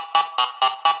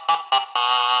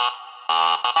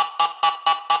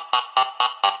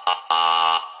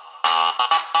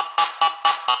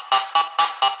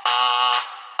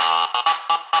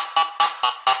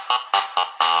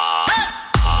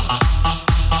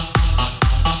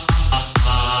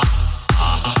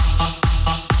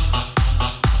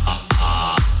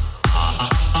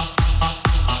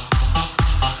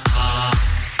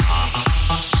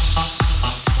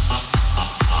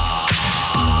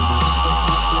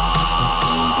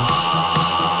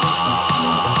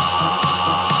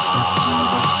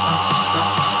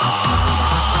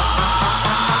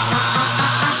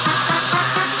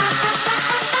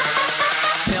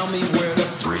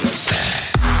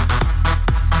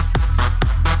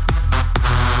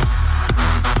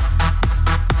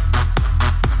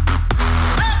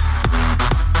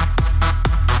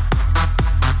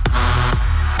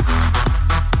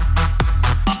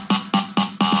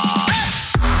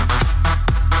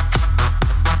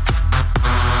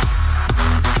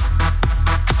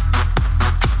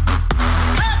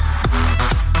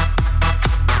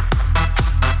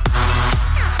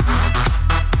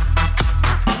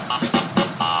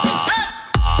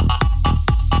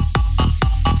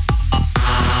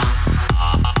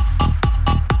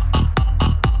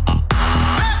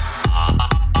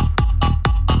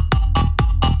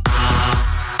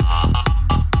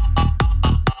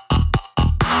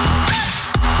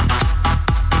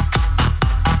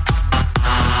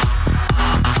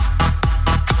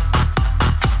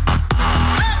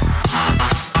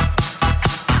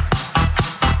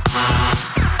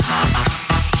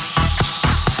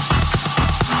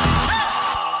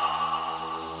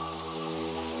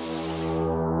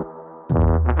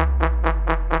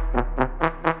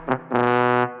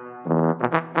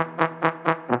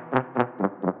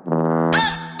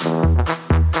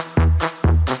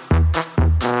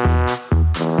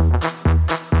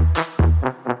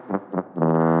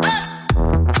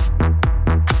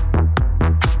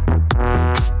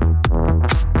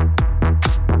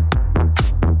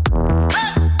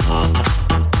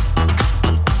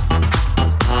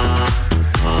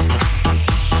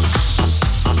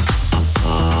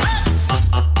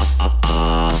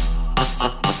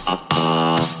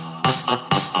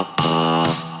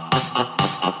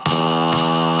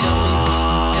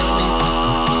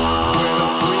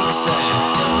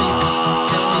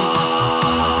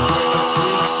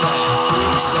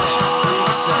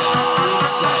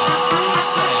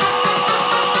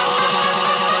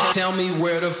 Tell me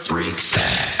where the freaks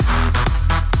at.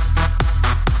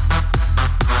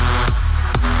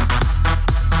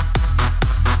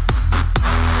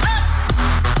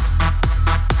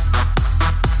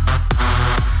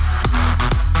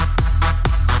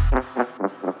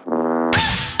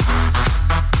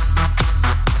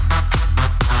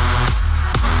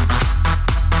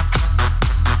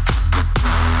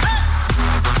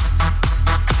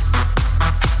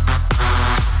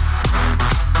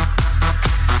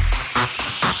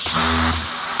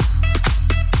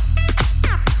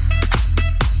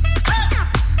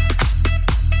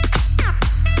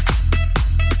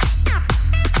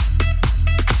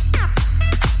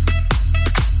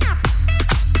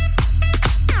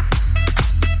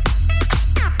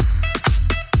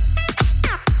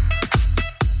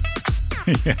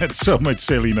 Yeah, it's so much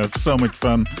silliness, so much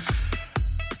fun.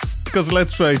 Because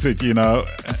let's face it, you know,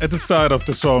 at the start of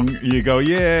the song, you go,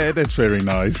 yeah, that's very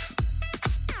nice.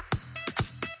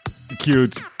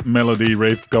 Cute melody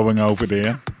riff going over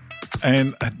there.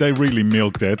 And they really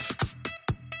milked it.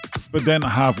 But then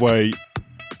halfway,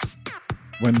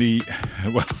 when the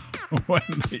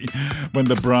when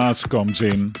the brass comes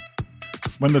in,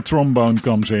 when the trombone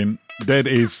comes in, that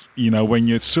is, you know, when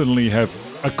you suddenly have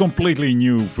a completely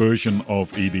new version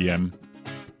of EDM.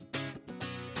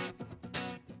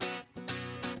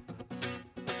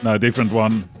 Now, a different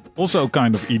one, also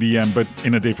kind of EDM, but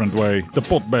in a different way. The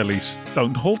Potbellies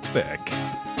don't hold back.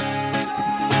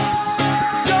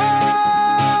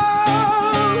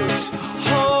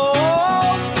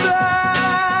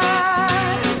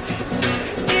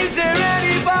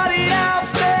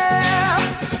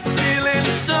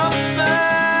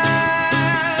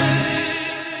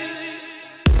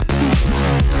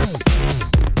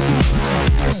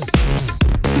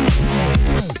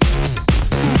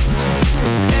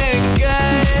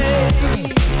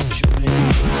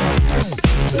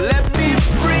 Let me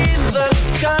breathe the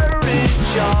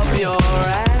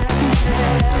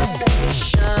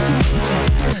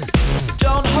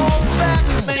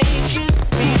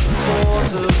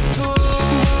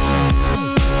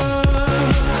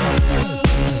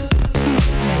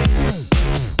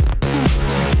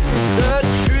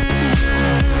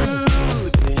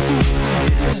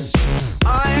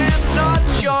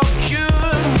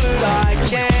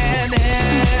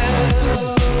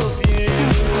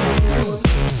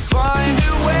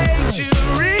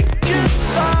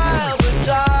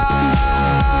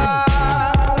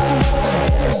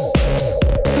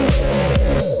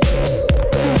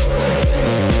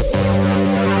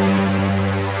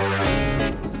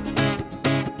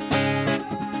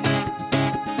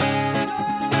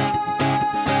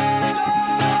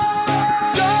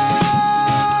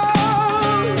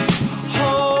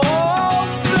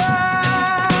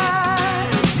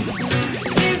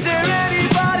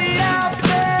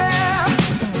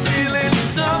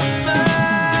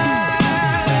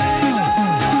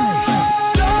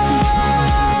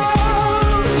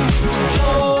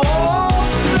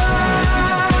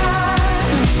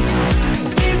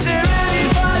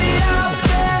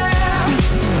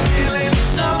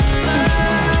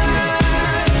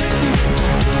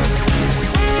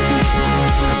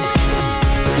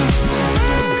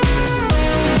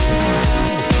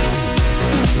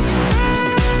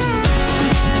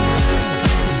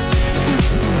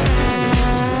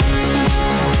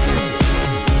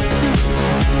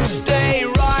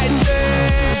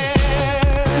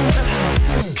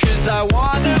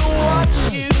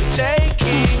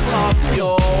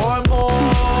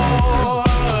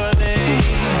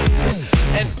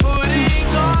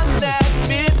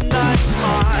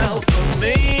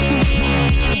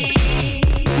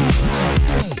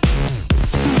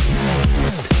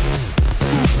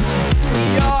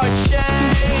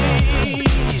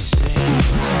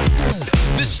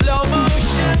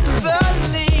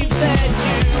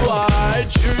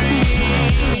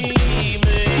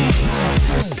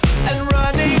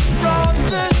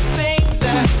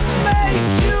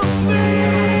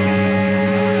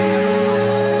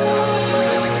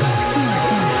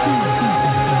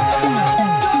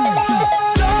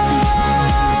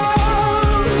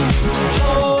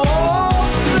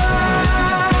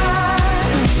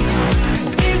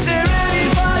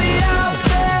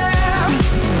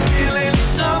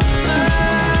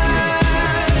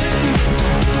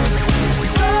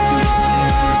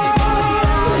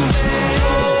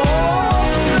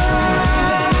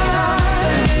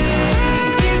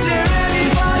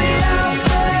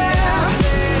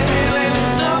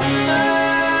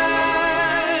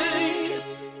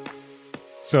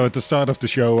So at the start of the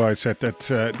show, I said that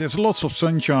there's lots of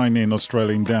sunshine in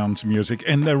Australian dance music,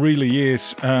 and there really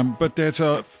is. But there's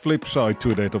a flip side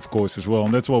to that, of course, as well,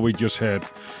 and that's what we just had.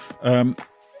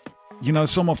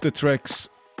 Some of the tracks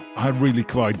are really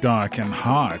quite dark and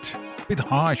hard, a bit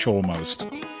harsh almost.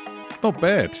 Not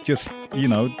bad, just,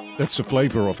 that's the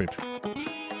flavor of it.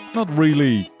 Not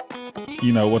really,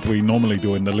 what we normally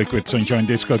do in the Liquid Sunshine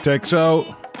discotheque, so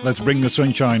let's bring the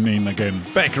sunshine in again.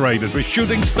 Back Raiders with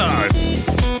Shooting Stars.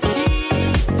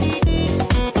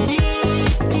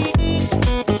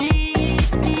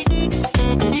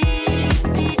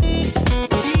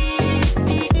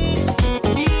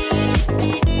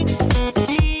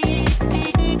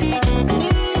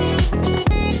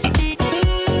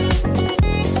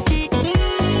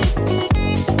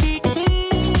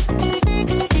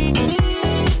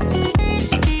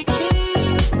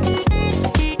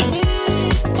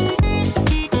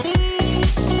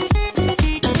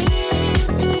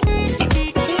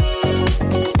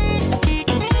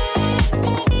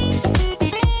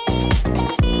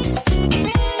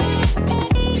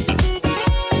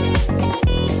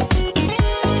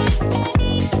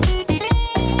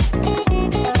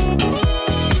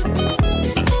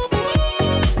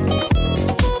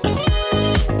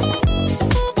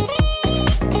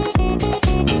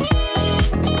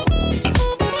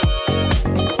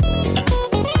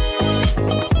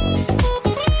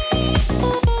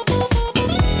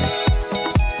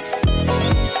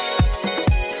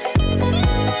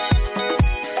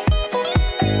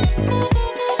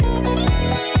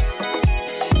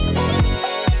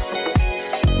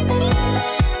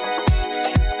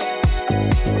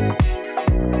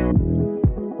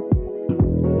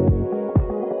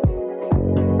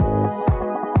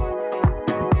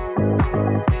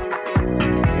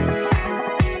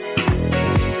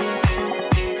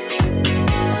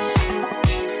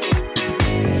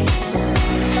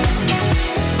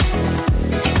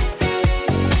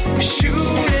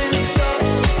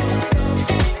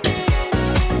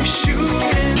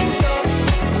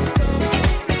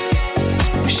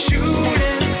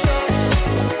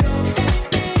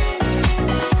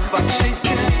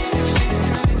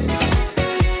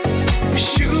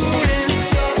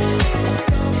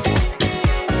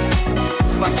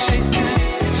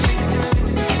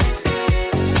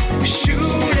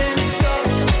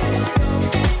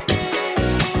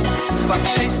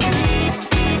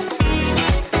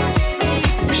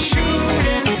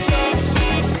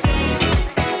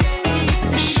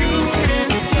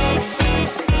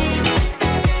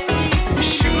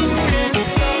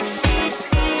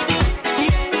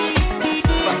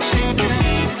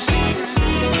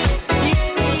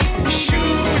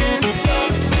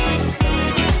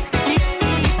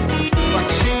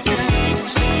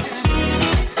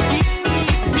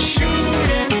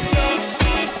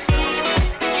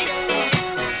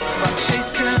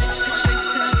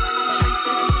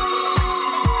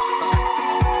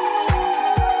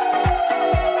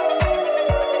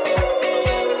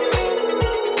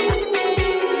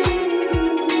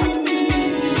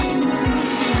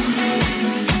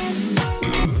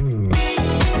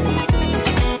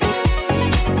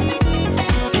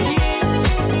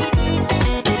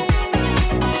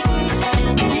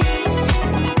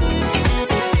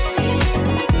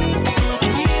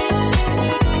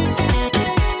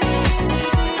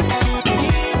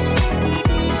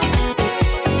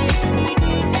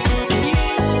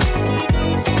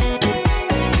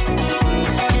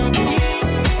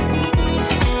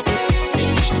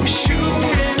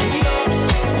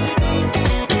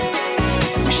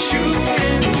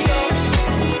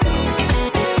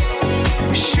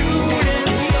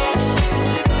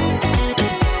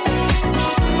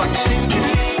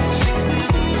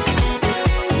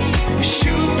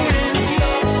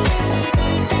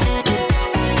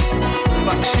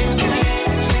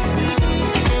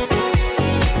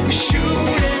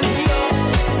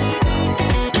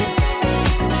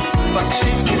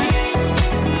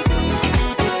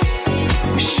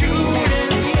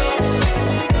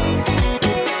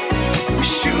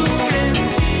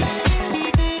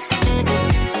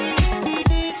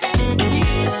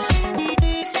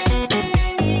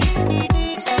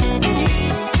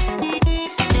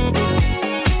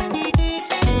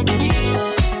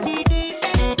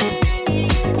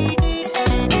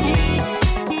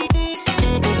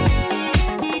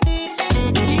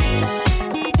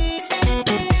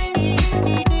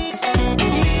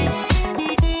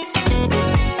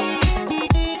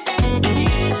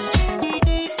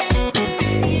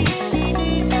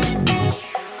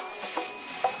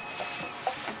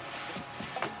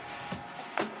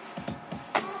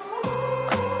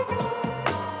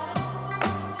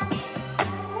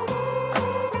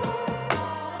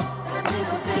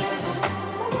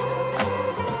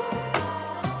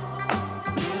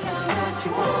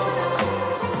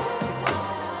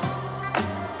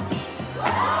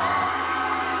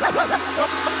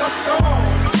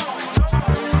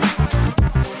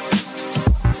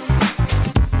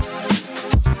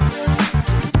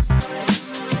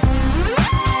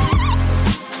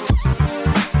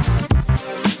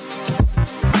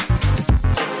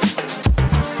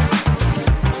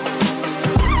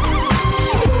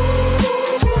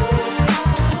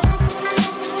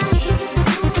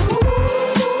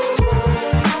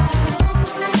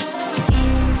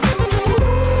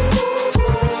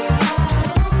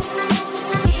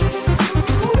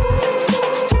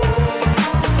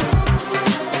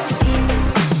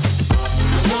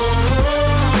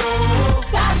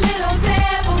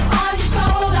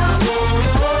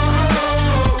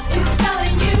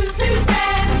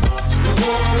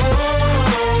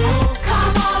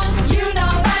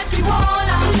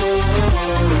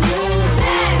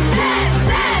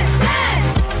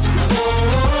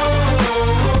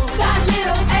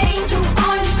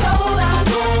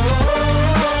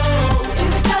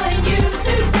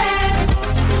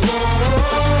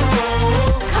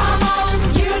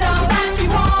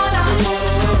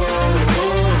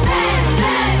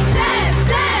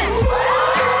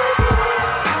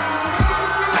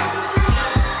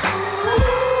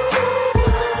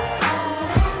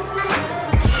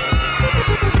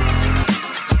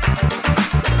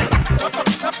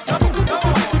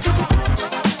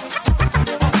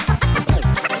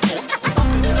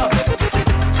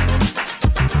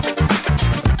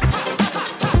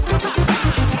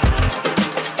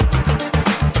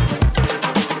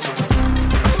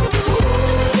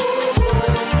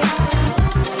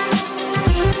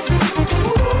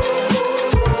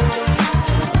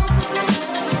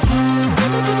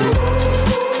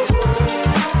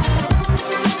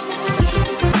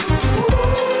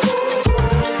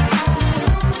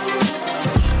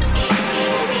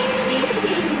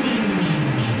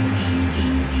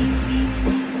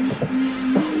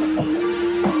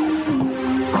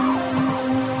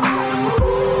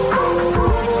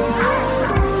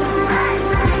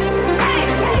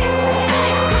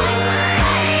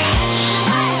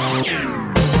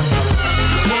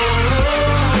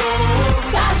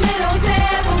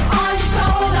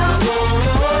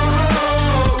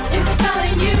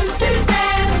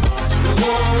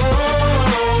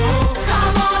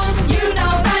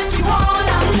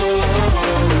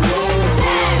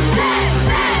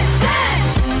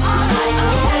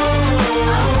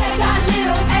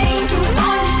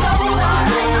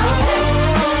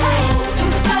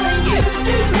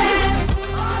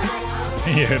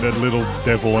 Yeah, that little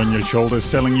devil on your shoulders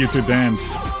telling you to dance.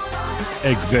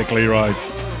 Exactly right.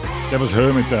 That was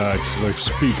Hermitage with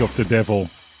Speak of the Devil.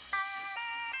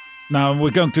 Now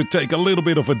we're going to take a little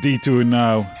bit of a detour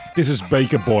now. This is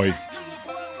Baker Boy.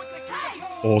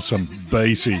 Awesome,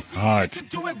 bassy, hard.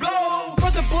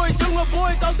 Brother boys, younger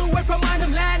boys, all the way from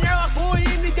Adam land. Now I'm boy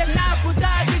in the Jannah,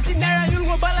 Buddha, Vitinera,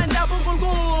 Yulwa Balanda,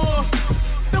 Bungo.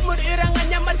 The Mud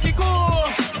Iranganya Marchico.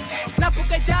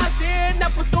 Napuka Jati,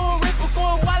 Naputo,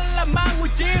 Ripuko, Walla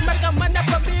Manguchi, Margamana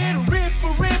Pamir, Ripu,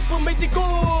 Medico.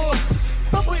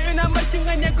 Papu in a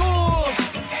Marchinganya go.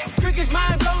 Triggers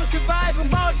mind blown, survive and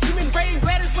mode. Human brain,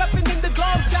 greatest weapon in the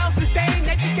globe. Self sustain,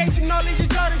 education, knowledge is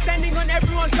order, standing on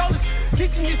everyone's shoulders.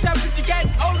 Teaching yourself as you get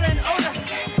older and older.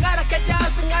 Gotta catch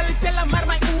out and I'll tell them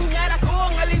my Ingara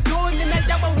Kong, I'll do it and I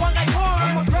jump on one guy.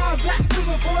 I'm a proud black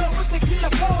river boy with the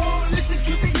killer phone. Listen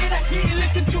to the hit,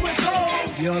 listen to it go.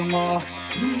 You're more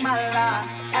Mala,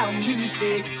 our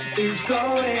music is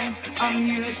growing. I'm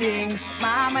using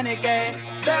my money.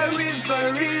 The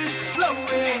river is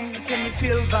flowing. Can you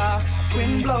feel the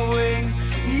wind blowing?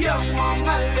 Young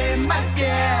Male, my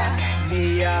dear.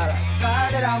 Mia,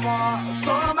 Paderamo,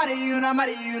 so Mariuna,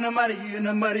 Mariuna,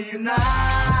 Mariuna, Mariuna.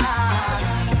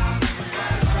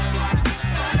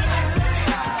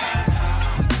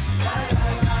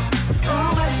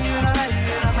 Oh, Mariuna,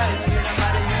 Mariuna, Mariuna,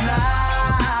 Mariuna.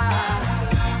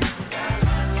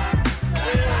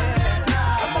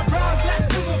 I'm a project,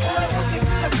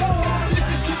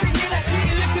 listen to the energy,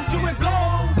 listen to it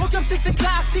blow. Woke up 6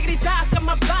 o'clock, tickety-tock on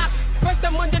my block. First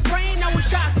I'm on the train, I was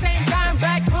shocked, same time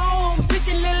back home.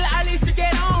 Little alleys to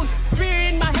get on, fear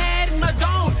in my head, in my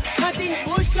zone. Hunting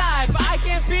bush life, but I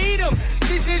can't feed them.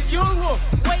 This is Euro,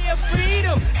 way of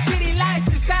freedom. City life,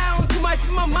 the sound, too much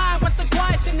in my mind. What's the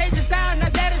quiet, the nature sound? Now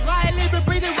that is why I live and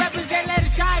breathe and represent, let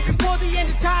it shine before the end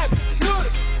of time. Lur,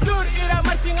 you're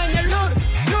marching on your lur.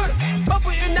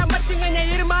 Papa, you're not marching on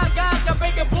your irma. Gaga,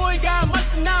 Baker Boy, got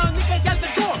marching now, nigga, got the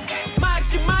door.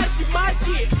 Marchi.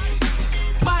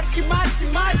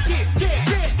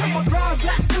 Yeah, I'm a brown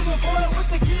black river boy with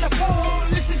the killer phone.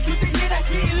 Listen to the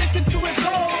hit, listen to it.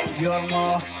 You're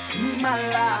more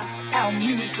mala. Our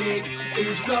music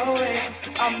is growing.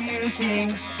 I'm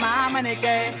using my money.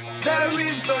 The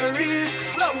river is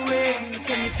flowing.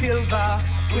 Can you feel the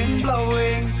wind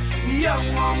blowing?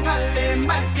 Young on a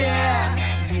market.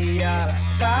 Yeah,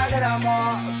 Kagaramo.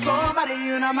 Go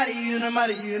Mariuna, Mariuna,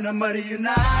 Mariuna,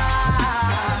 Mariuna.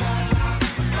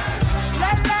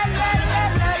 La la la la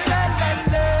la la la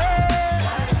la.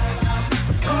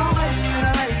 Go Mariuna,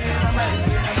 Mariuna,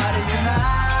 Mariuna, Mariuna.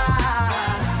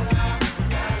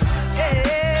 Yeah,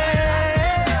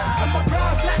 I'm a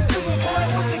proud black woman, boy.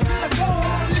 Listen to it go.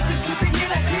 Listen to the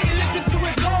energy, listen to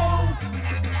it go.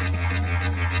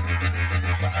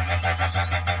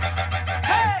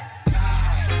 Hey.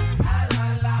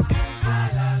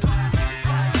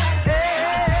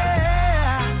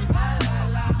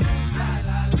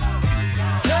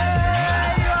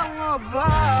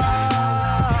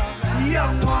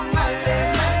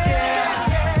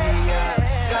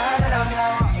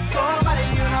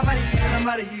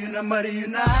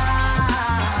 Mariuna.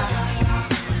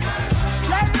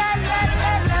 La la la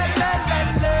la la la la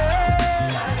la.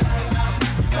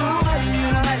 Oh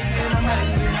Mariuna, Mariuna,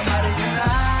 Mariuna, Mariuna.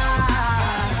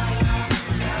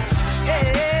 Yeah,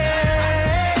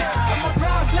 I'm a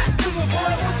proud black woman,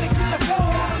 boy. Won't you kill a flow?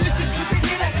 Listen to the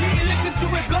energy, listen to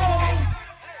it blow.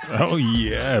 Oh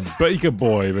yeah, Baker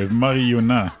Boy with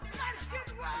Mariuna.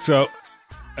 So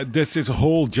there's this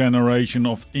whole generation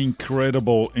of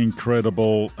incredible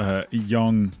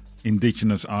young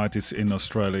indigenous artists in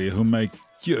Australia who make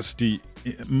just the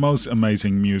most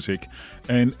amazing music,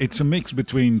 and it's a mix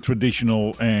between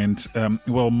traditional and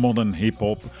modern hip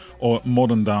hop or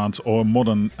modern dance or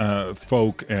modern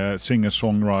folk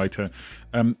singer-songwriter.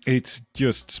 It's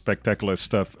just spectacular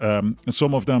stuff.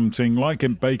 Some of them sing like a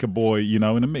Baker Boy, you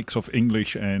know, in a mix of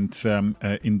English and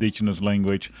indigenous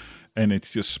language, and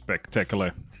it's just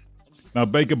spectacular. Now,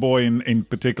 Baker Boy in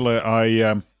particular,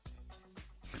 I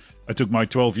took my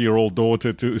 12-year-old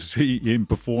daughter to see him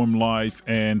perform live,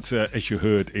 and as you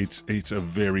heard, it's a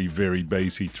very, very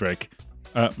bassy track,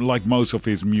 like most of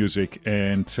his music,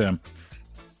 and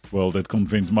that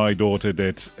convinced my daughter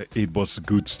that it was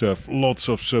good stuff. Lots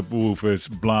of subwoofers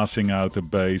blasting out the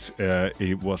bass.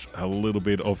 It was a little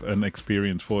bit of an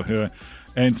experience for her.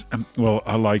 And,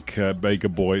 I like Baker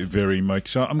Boy very much.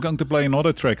 So I'm going to play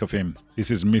another track of him. This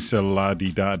is Mr.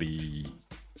 Ladi Dadi.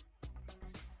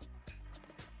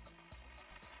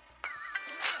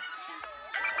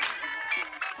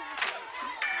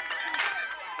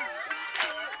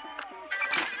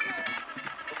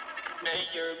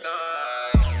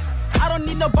 I don't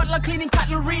need no butler cleaning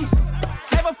cutlery.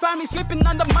 Never found me slipping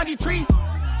under muddy trees.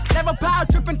 Never power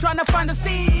tripping trying to find a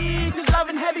seed. Cause love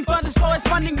and having fun is always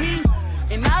funding me.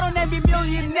 And I don't envy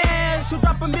millionaires who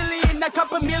drop a million, a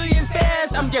couple million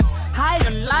stairs. I'm just high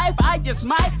on life, I just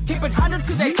might keep it 100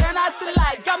 till they turn out the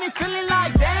light. Got me feeling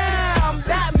like damn,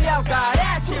 that me out got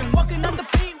action. Walking on the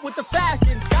beat with the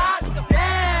fashion. God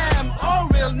damn, all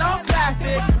real, no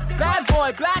plastic. Bad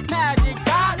boy, black magic.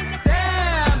 God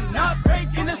damn, not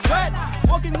breaking a sweat.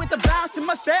 Walking with the bounce in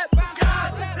my step.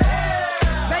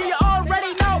 Now you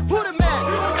already know who the man.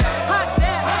 Hot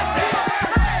damn, hot damn.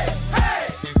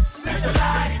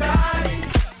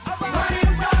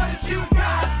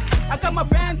 I got my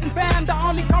fans and fam, the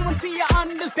only currency I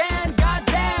understand.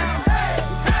 Goddamn. Hey,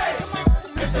 hey,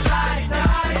 Mr. Light,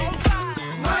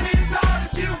 money's all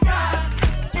that you got.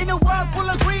 In a world full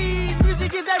of greed,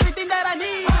 music is everything that I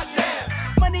need.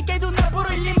 Money kay doon na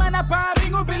puro lima na pa.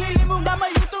 Bingo bilili mo nga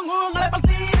mayutong hong la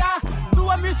partida.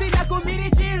 Dua music na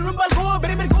community, rumbal ko,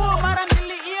 berimer ko, maraming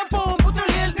liipo,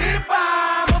 putulil,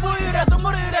 dirpa. Mabuyura,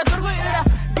 tumurura, turguyura.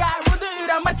 Got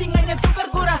rudura, machingan niya tukar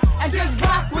kura. And just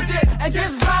rock with it, and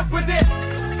just rock with it.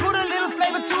 Put a little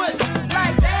flavor to it.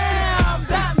 Like damn,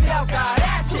 that me out got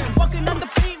action. Walking on the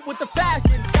beat with the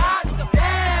fashion. God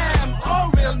damn, all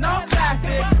real, no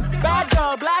plastic. Bad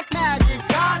girl, black magic.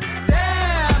 God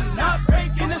damn, not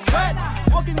breaking a sweat.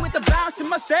 Walking with the bounce in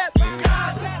my step.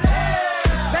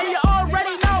 Now you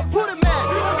already know who the man.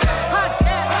 Hot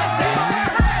damn, hot damn.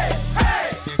 Hey, hey,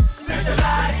 Mr.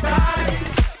 Light,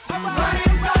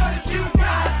 money's all that you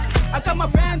got. I got my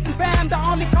fans and fam, the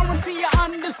only currency I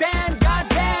understand.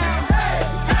 Goddamn. Hey,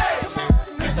 hey,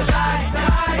 Mr. Light,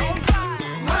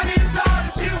 money's all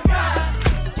that you got.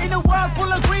 In a world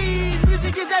full of greed,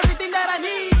 music is everything that I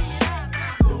need.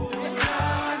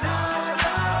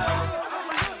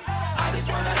 I just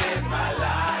wanna live my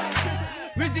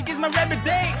life. Music is my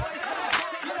remedy.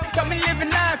 Got me living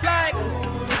life like.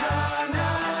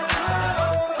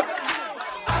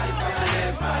 I just wanna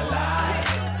live my life.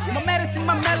 My medicine,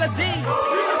 my melody.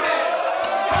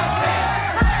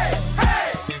 Hey,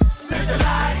 hey, Mr.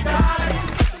 Light,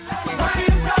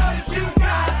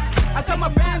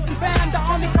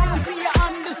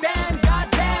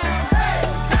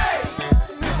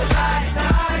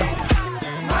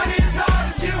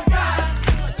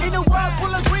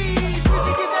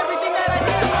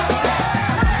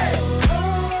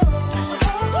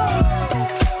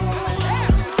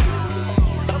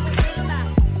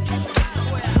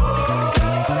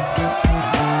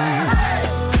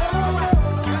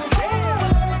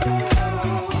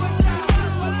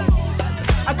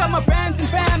 got my friends and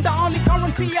fam, the only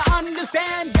currency I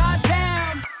understand.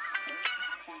 Goddamn.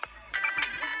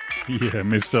 Yeah,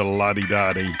 Mr.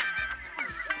 Laddy-Daddy.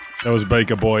 That was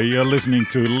Baker Boy. You're listening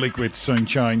to Liquid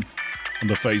Sunshine on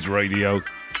the Face Radio.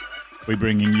 We're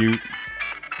bringing you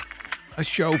a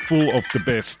show full of the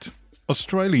best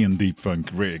Australian deep funk,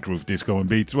 rare groove, disco and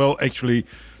beats. Well, actually,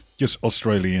 just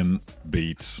Australian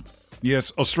beats.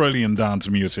 Yes, Australian dance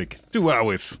music. 2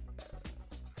 hours.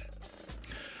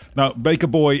 Now, Baker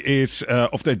Boy is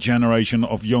of that generation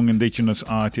of young indigenous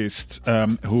artists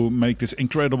who make this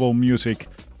incredible music.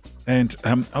 And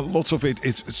lots of it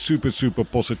is super, super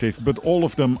positive. But all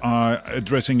of them are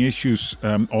addressing issues,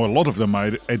 or a lot of them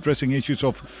are addressing issues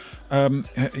of,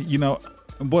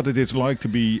 what it is like to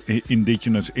be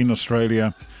indigenous in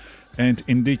Australia and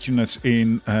indigenous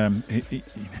in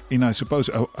I suppose,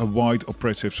 a wide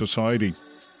oppressive society.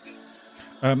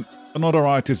 Another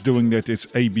artist doing that is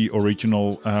AB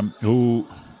Original, who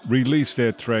released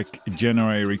their track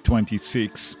January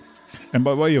 26. And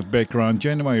by way of background,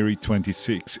 January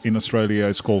 26 in Australia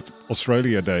is called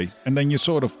Australia Day. And then you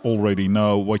sort of already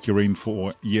know what you're in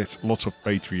for. Yes, lots of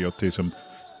patriotism,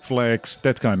 flags,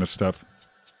 that kind of stuff.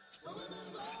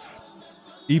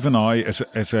 Even I,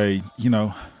 as a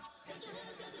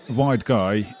white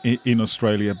guy in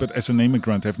Australia, but as an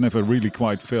immigrant, have never really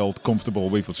quite felt comfortable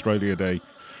with Australia Day.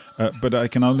 But I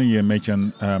can only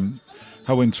imagine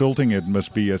how insulting it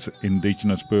must be as an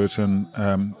indigenous person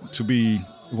to be,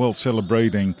 well,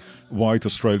 celebrating white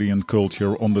Australian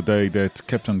culture on the day that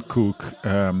Captain Cook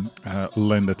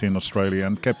landed in Australia.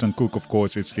 And Captain Cook, of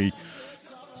course, is the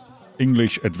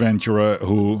English adventurer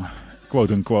who,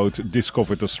 quote-unquote,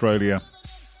 discovered Australia.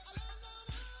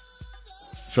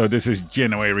 So this is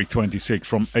January 26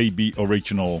 from AB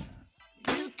Original.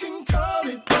 You can call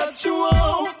it what you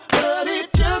want, but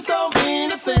it just don't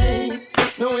mean a thing.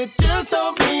 No, it just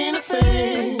don't mean a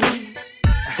thing.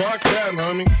 Fuck that,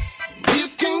 homie. You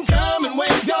can come and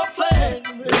wave your flag,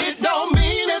 but it don't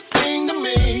mean a thing to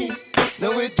me.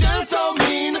 No, it just don't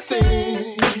mean a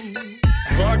thing.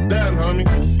 Fuck that, homie.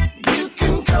 You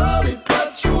can call it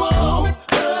what you want,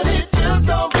 but it just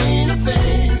don't mean a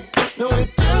thing. No,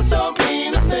 it just don't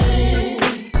mean a thing.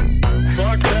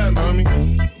 Fuck that, homie.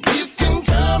 You can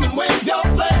come and wave your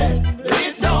flag, but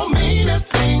it don't mean a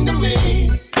thing to me.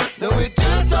 No, it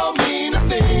just don't mean a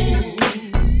thing.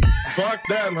 Fuck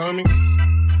that, homie.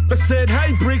 They said,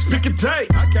 hey, Briggs, pick a day.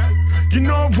 Okay. You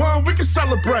know what? We can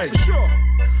celebrate. For sure.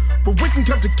 But we can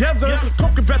come together,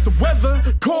 talk about the weather,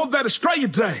 call that Australia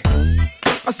Day.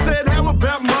 I said, how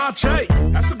about March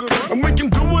 8th? That's a good one. And we can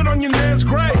do it on your nan's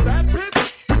grave. That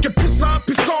bitch. We can piss on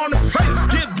the face,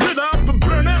 get rid up and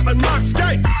burn out like Mark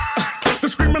Skate. The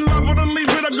screaming love or the leave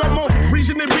it. I got more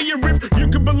reason to be a riff. You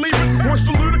can believe it. Wants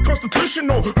to loot a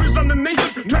constitutional. Who's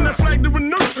underneath it? Turn that flag to a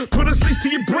noose. Put a cease to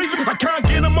your breathing. I can't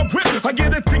get on my whip. I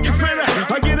get a ticket for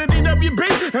that. I get a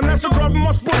DWB, and that's a driving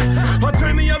my sport. I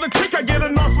turn the other cheek. I get a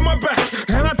knife on my back,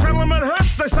 and I tell them it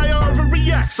hurts. They say I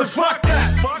overreact. So fuck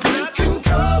that. Fuck that. You can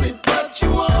call it what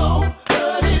you want,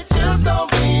 but it just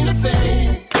don't mean a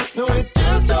thing. No, it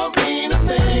just don't mean a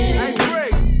thing. Hey,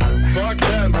 Briggs. Fuck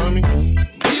that, homie.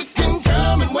 You can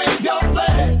come and wave your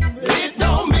flag, but it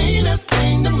don't mean a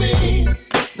thing to me.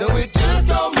 No, it just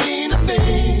don't mean a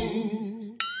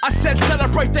thing. I said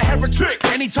celebrate the heretic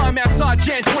anytime outside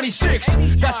Jan 26.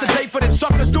 That's the day for them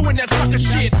suckers doing that sucker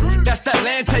shit. That's that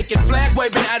land taking, flag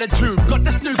waving attitude. Got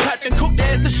this new Captain Cook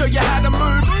dance to show you how to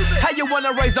move. How you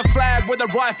wanna raise a flag with a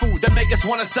rifle that make us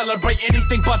wanna celebrate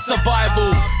anything but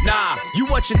survival? Nah, you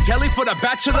watching telly for The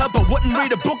Bachelor, but wouldn't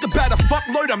read a book about a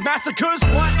fuckload of massacres.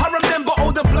 I remember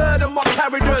all the blood and what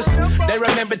carried us. They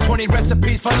remember 20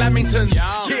 recipes for Lamingtons.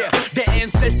 Yeah, their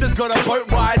ancestors got a boat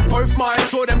ride. Both mine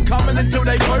saw them coming until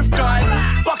they both died.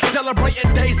 Fuck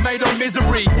celebrating days made of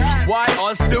misery. Why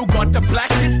Oz still got the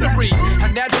black history?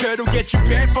 And that shirt'll get you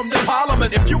banned from the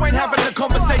parliament. If you ain't having the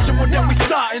conversation, well then we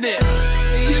starting it.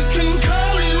 You can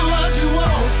call it what you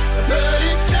want, but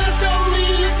it just don't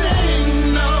mean a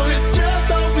thing. No, it just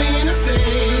don't mean a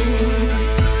thing.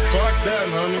 Fuck that,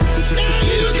 homie.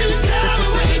 You can come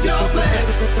and wave your flag,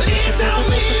 but it don't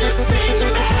mean a thing to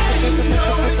me. No,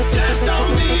 it just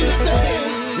don't mean a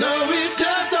thing. No, it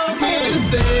just don't mean a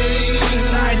thing.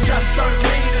 I just don't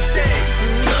mean a thing.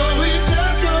 No, it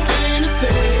just don't mean a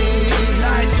thing.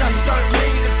 I just don't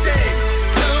mean a thing.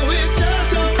 No, it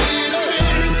just don't mean a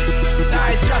thing.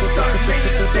 I just don't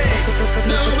mean a thing.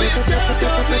 No, it just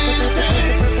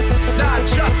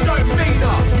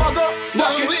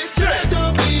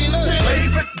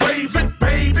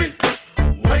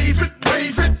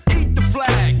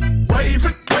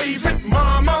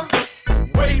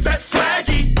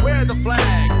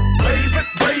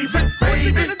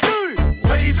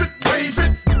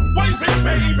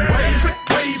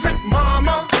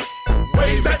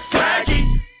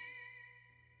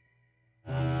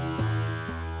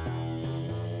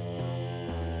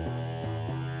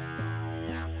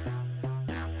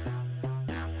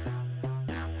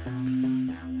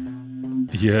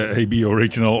Yeah, AB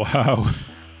Original. How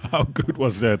good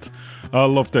was that? I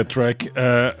love that track.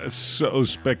 So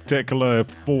spectacular,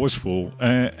 forceful,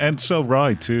 and so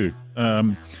right too.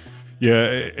 Yeah,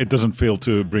 it doesn't fail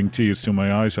to bring tears to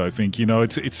my eyes, I think. You know,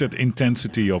 it's that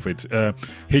intensity of it.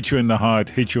 Hit you in the heart,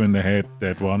 hit you in the head,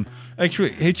 that one.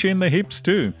 Actually, hit you in the hips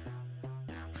too.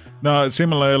 Now,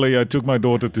 similarly, I took my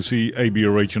daughter to see AB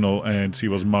Original and she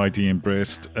was mighty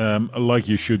impressed, like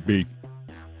you should be.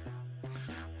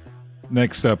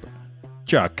 Next up,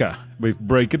 Chaka with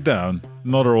Break It Down.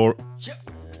 Another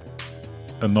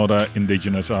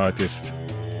indigenous artist.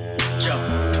 Check.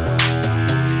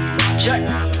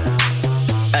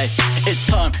 Hey, it's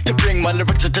time to bring my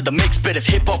lyrics into the mix. Bit of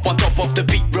hip hop on top of the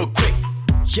beat real quick.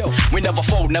 Yo, we never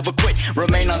fold, never quit.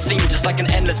 Remain unseen just like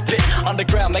an endless pit.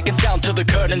 Underground making sound till the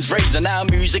curtains raise. And our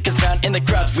music is found in the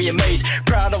crowds we amaze.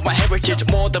 Proud of my heritage,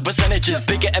 more the percentages.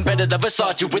 Bigger and better than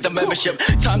Versace with a membership.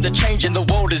 Time to change and the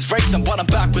world is racing. But I'm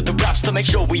back with the raps to make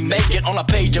sure we make it. On a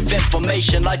page of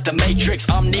information like the Matrix.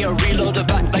 I'm Neo, reloaded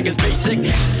back like it's basic.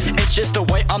 It's just the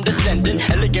way I'm descending.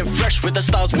 Elegant, fresh with the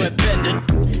styles we're bending.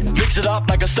 Mix it up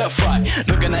like a stir fry.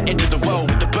 Looking at into the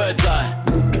world with the bird's eye.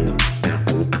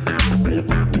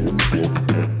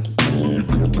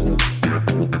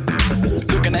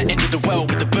 Looking at into the world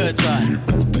with the bird's eye.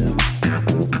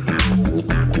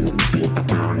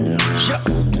 Shut.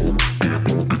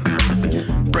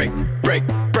 Break, break,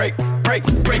 break, break,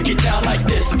 break it down like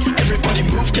this. Everybody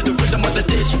move to the rhythm of the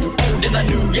ditch. Old and I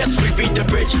knew, yes, we beat the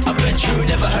bridge. I bet you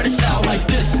never heard it sound like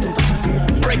this.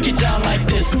 Break it down like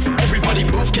this. Everybody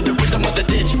move to the rhythm of the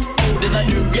ditch. Old and I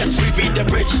knew, yes, we beat the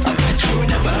bridge. I bet you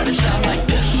never heard it sound like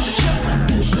this.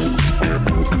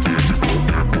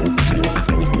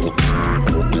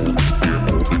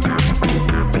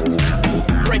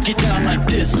 Break it down like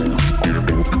this.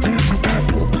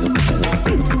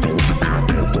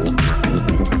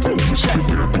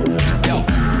 Yo,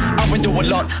 I went through a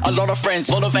lot of friends,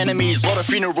 lot of enemies, lot of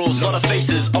funerals, lot of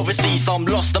faces. Overseas, I'm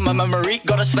lost in my memory.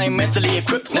 Gotta stay mentally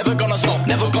equipped. Never gonna stop,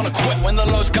 never gonna quit. When the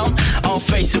lows come, I'll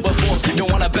face it with force.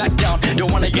 Don't wanna back down,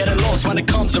 don't wanna get lost. When it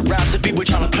comes around to people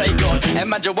trying to play God.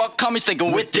 Imagine what comes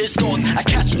thinking with this thought. I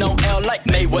catch no L like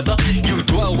Mayweather. You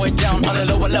dwell way down on a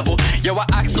lower level. Yo, I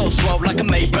act so swell like a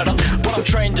Mayweather. But I'm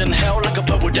trained in hell like a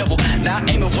purple devil. Now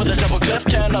aiming for the double cliff,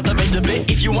 turn up the bass a bit.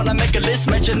 If you wanna make a list,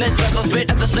 mention this verse I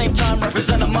spit. At the same time,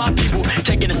 representing my people.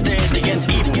 Taking a stand against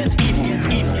evil.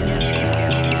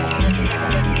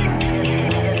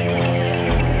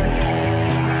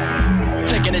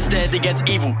 Taking a stand against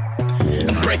evil.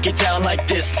 Break it down like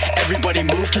this. Everybody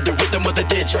move to the rhythm of the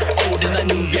ditch. Old and I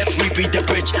knew, yes, we beat the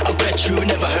bridge. I bet you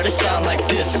never heard it sound like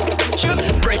this.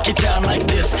 Break it down like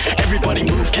this. Everybody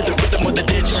move to the rhythm of the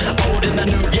ditch. Old and I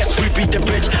knew, yes, we beat the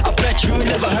bridge. I bet you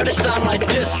never heard it sound like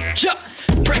this.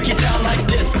 Break it down like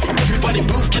this. Everybody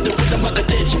move to the rhythm of the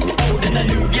ditch. Old and I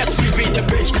knew, yes, we beat the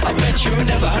bridge. I bet you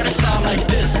never heard a sound like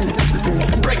this.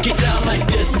 Break it down like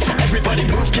this. Everybody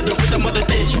move to the rhythm of the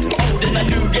ditch. Old and I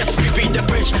knew, yes, we beat the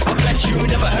bridge. I bet you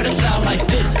never heard a sound like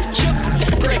this.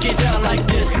 Break it down like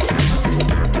this.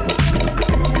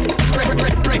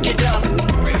 Break it down.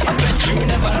 I bet you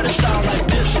never heard a sound like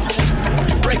this.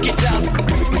 Break it down.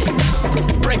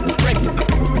 Break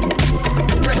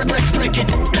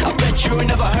it. I bet you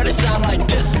never heard it sound like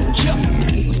this.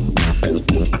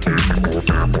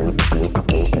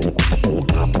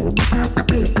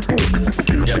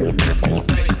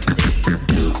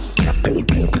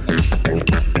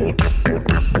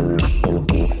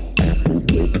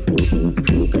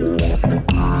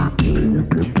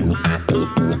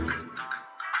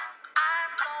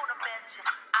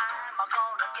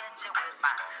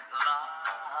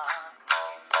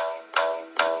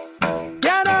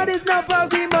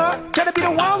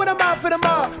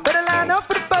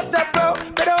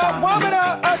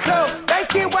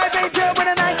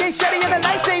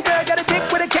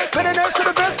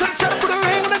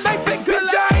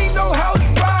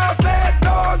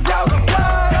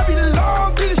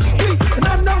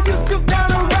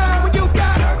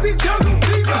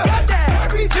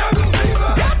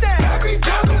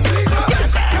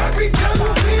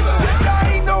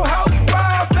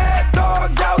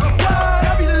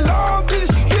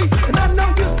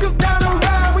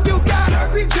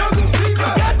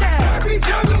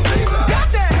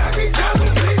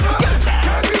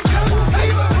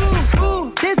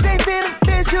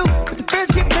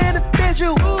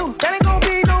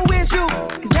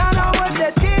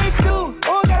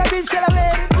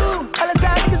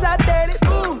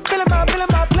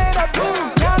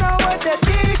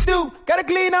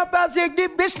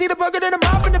 Bitch need a bucket and a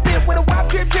mop in the bit with a wop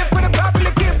drip for the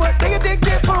popular kid, but they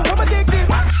addicted for a woman addicted.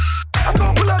 I'm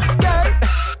gonna pull up the sky,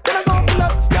 then I'm gonna pull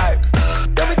up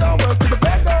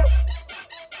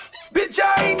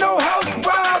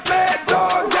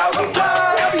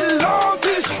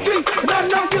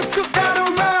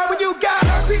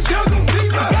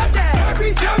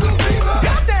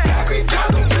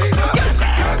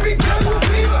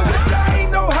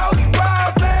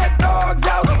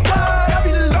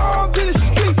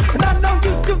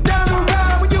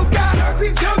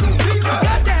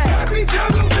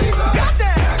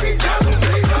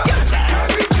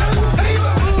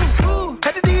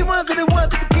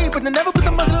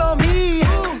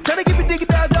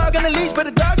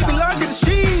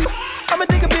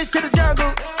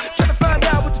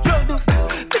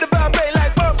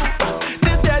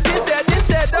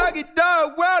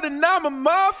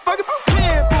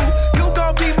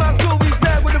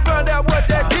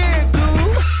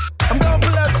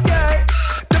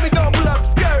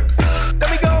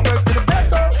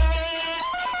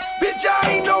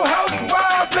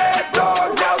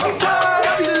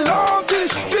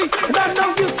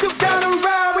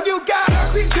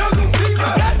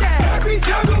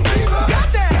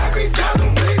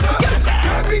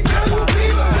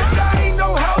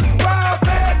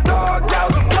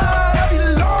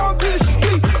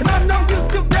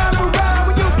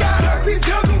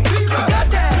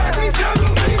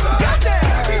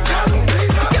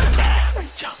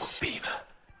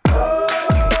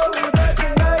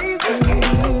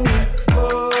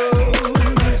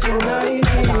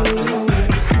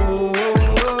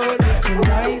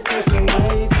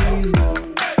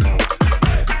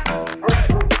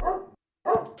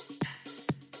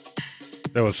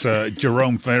That was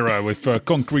Jerome Vera with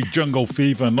Concrete Jungle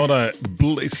Fever. Another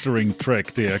blistering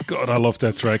track there. God, I love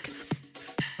that track.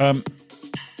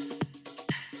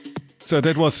 So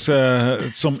that was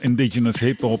some indigenous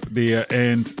hip-hop there.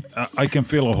 And I can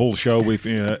fill a whole show with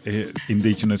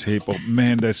indigenous hip-hop.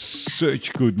 Man, there's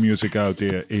such good music out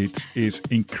there. It is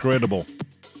incredible.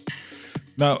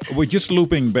 Now, we're just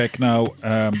looping back now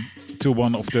to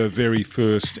one of the very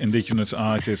first indigenous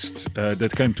artists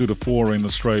that came to the fore in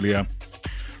Australia.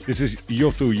 This is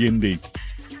Yothu Yindi,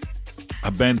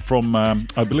 a band from,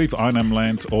 I believe, Arnhem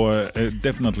Land, or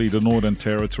definitely the Northern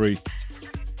Territory,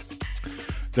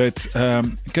 that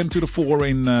came to the fore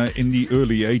in the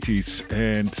early 80s,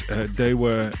 and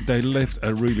they left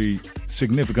a really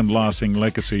significant, lasting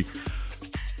legacy,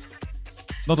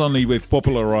 not only with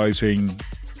popularizing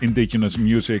indigenous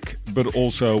music, but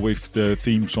also with the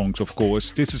theme songs, of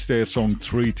course. This is their song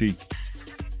Treaty,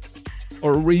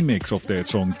 or a remix of their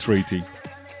song Treaty.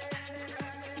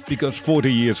 Because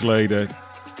 40 years later,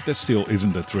 there still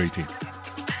isn't a treaty.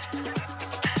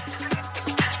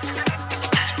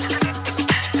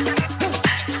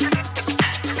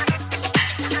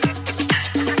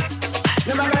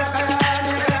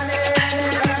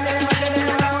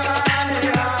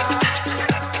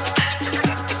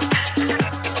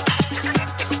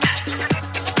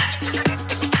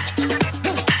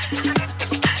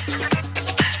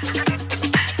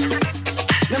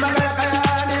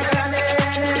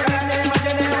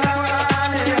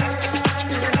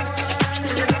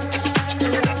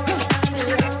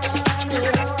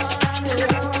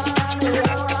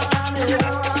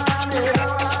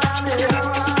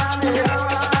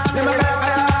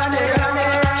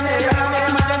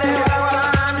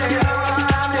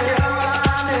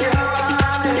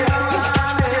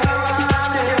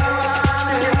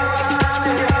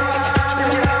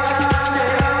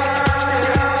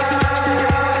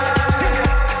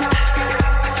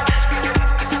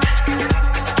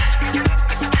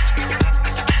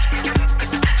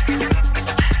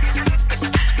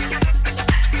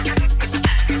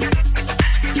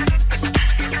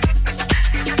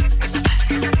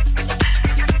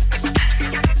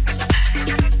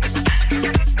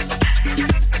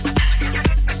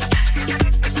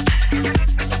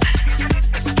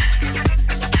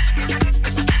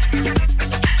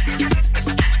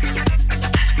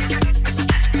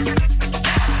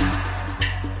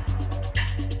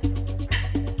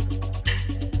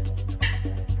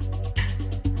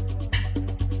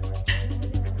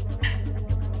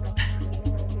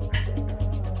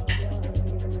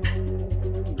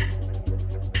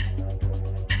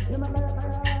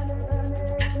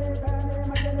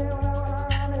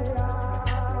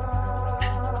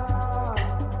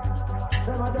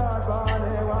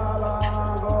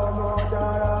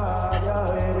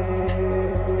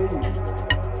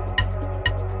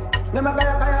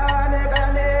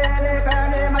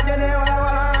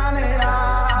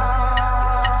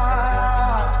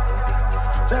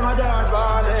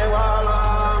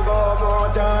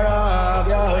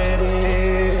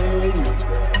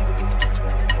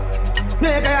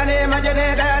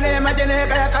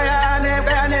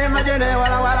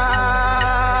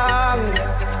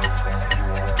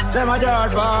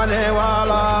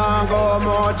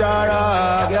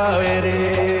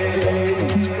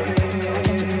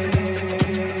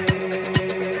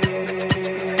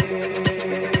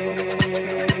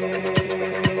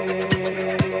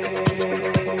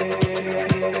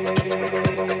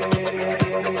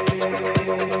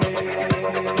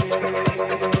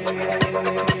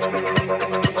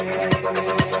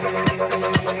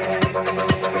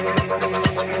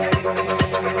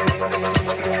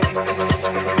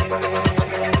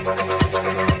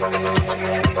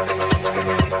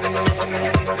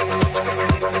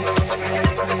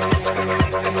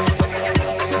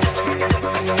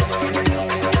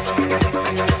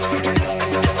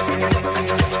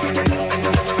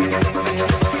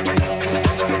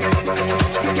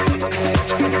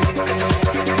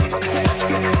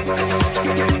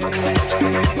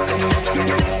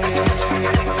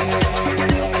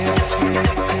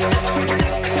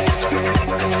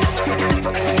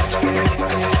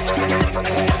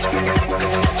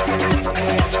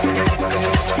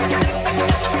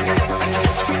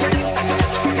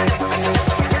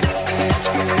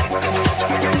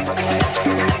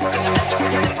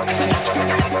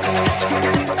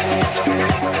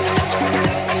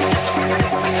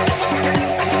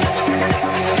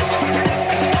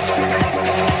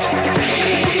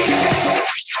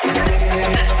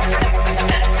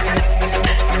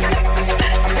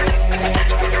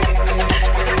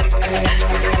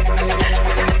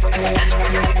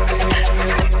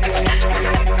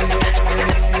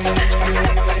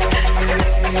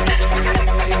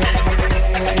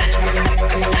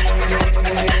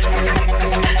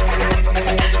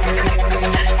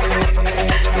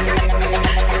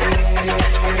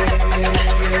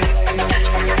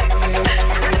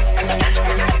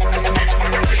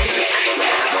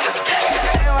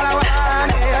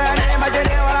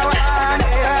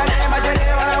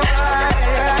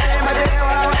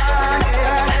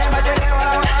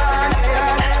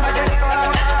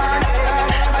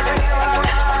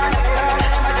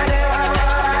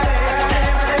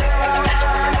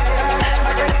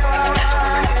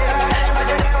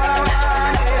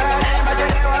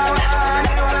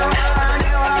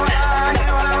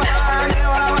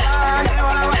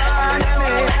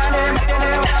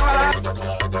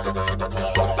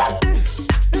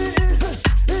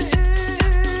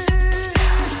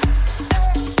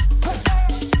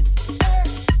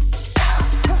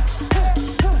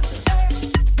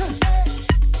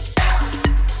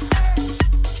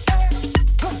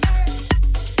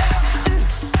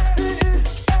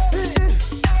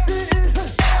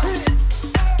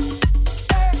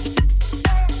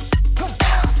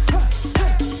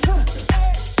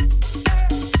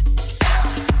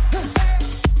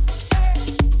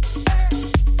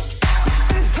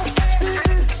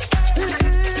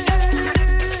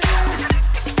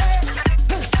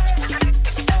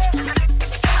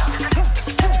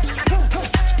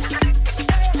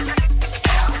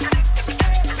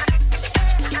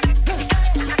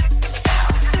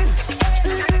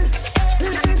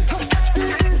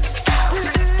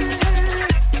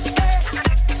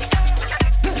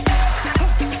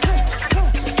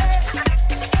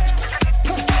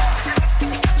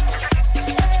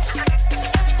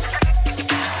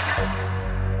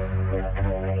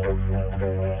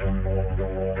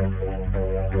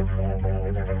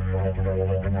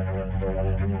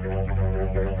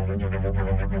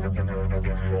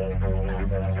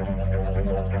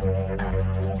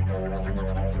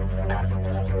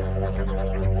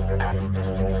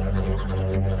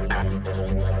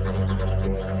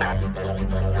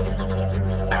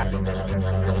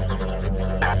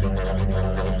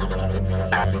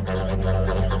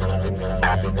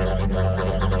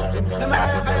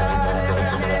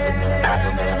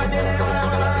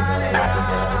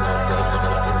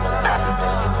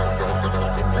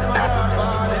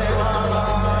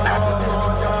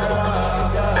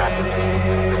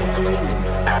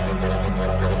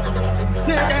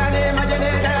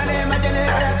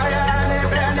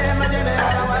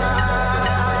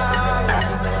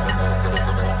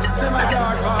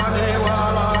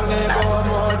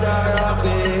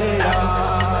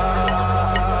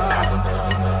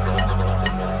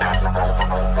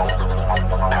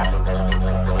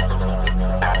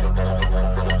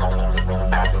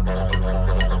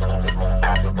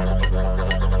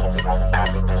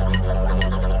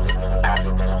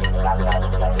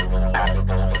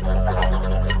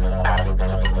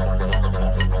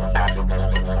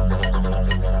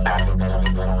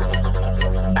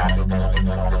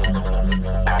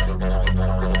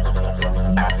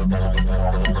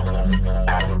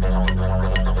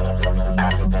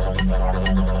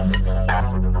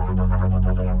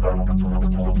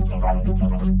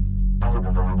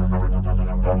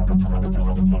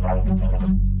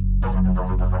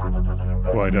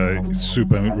 Quite a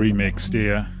super remix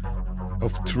there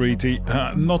of Treaty.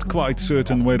 Not quite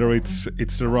certain whether it's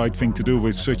the right thing to do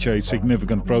with such a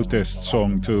significant protest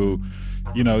song to,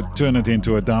 turn it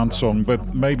into a dance song,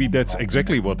 but maybe that's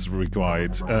exactly what's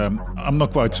required. I'm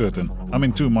not quite certain. I'm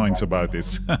in two minds about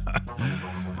this.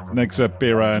 Next up,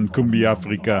 Pera and Kumbi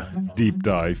Africa Deep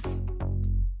Dive.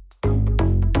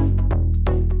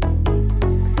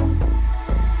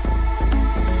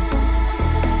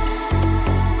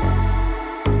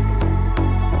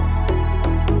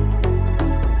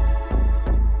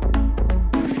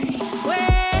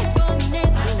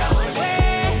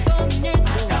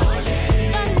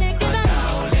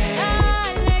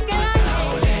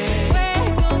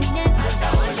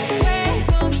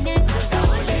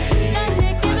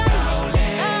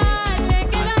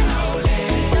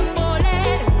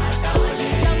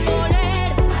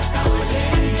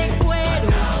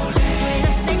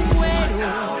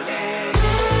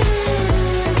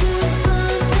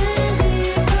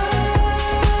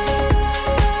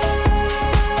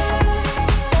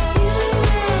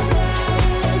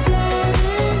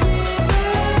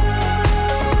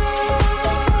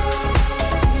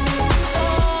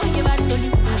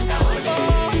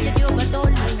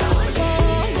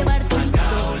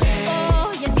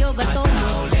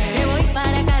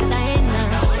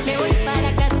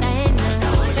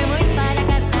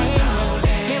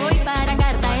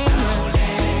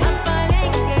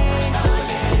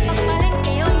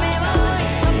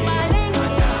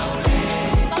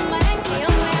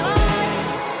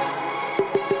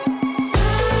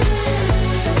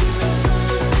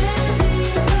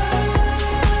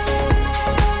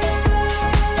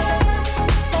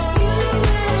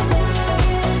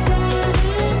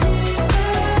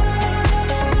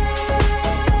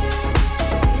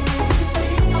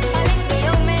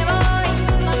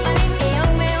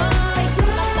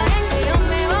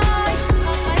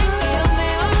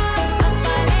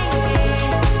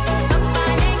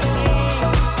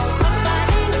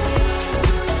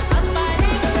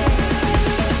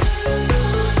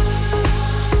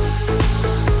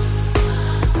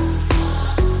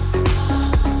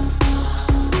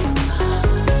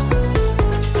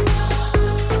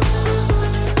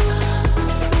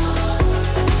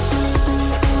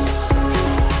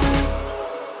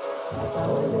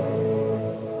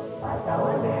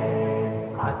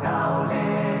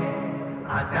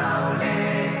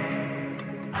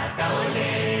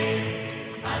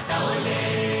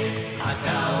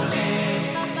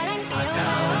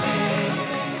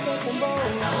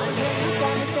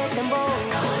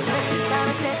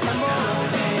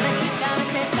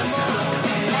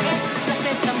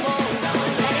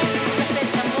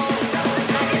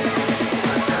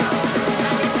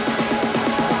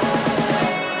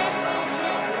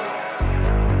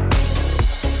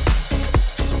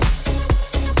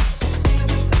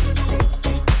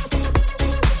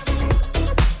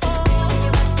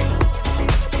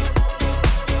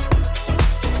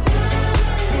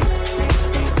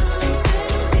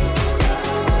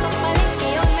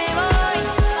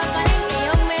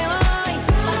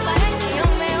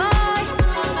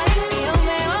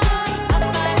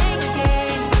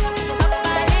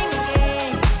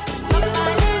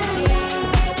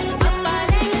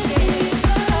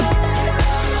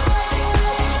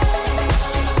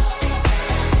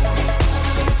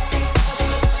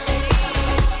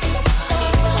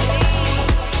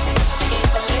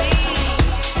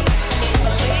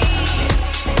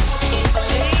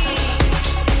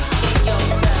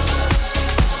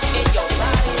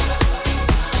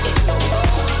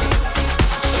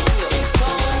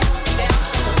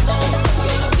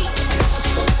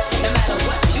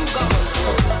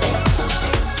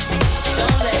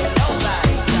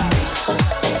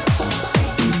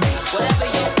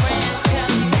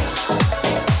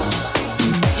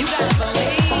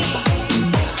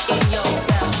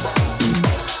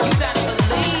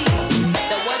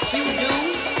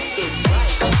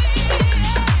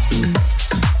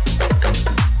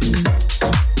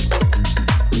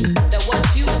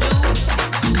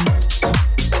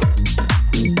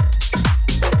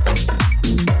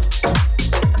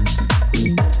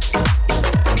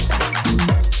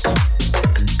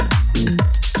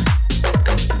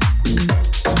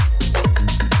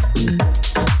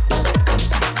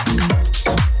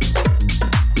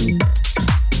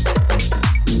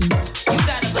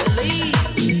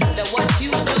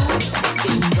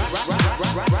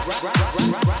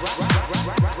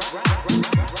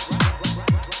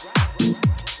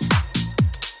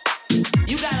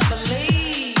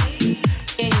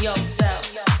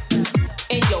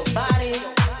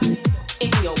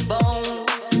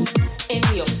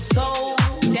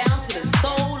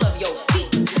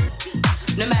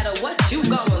 what you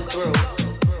going through.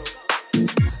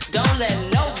 Don't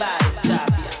let nobody stop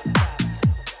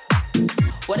you.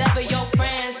 Whatever your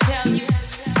friends tell you,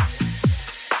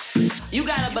 you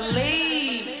gotta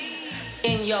believe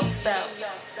in yourself.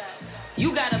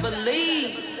 You gotta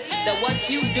believe that what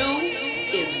you do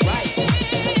is right.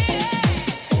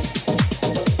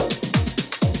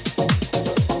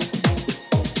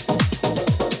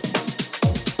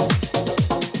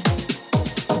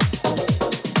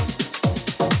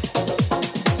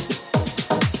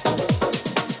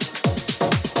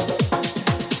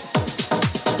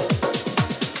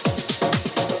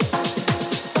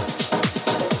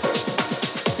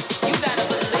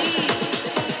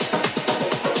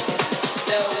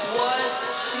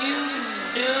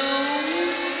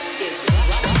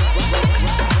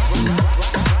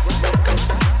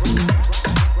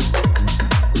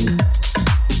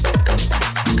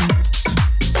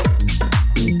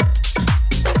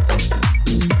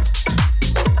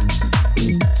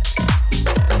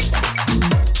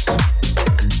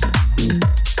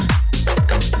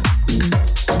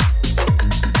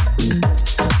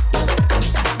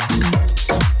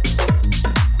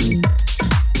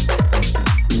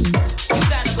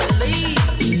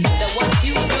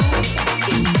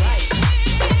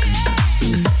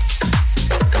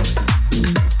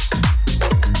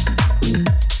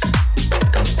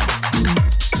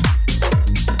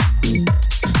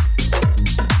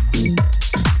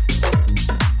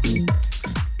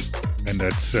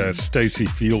 Stacey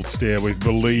Fields there with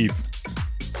Believe.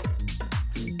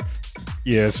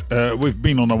 Yes, we've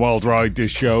been on a wild ride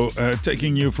this show,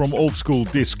 taking you from old school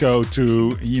disco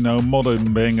to,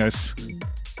 modern bangers.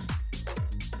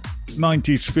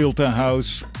 90s filter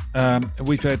house.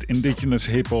 We've had indigenous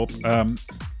hip hop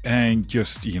and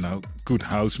just, good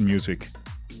house music.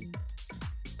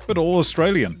 But all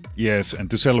Australian. Yes, and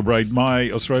to celebrate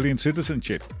my Australian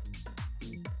citizenship.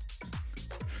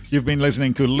 You've been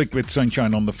listening to Liquid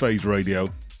Sunshine on the Phase Radio.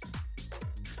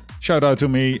 Shout out to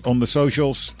me on the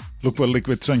socials. Look for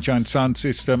Liquid Sunshine Sound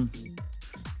System.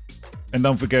 And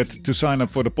don't forget to sign up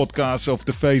for the podcasts of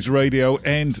the Phase Radio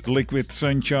and Liquid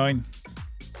Sunshine.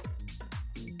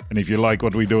 And if you like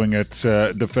what we're doing at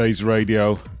the Phase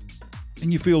Radio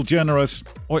and you feel generous,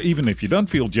 or even if you don't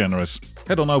feel generous,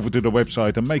 head on over to the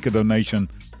website and make a donation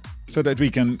so that we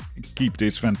can keep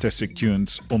these fantastic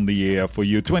tunes on the air for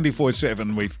you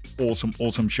 24/7 with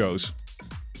awesome shows.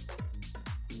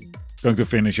 Going to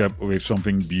finish up with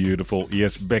something beautiful.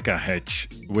 Yes, Becca Hatch,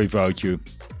 Without You.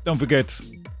 Don't forget,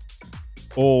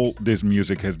 all this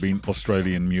music has been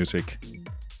Australian music.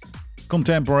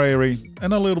 Contemporary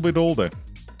and a little bit older.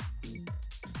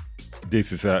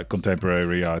 This is a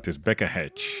contemporary artist, Becca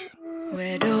Hatch.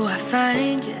 Where do I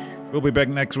find you? We'll be back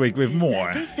next week with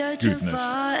more goodness.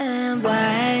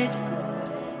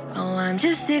 Oh, I'm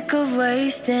just sick of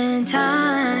wasting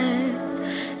time.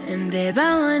 And babe,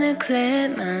 I wanna clear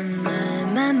my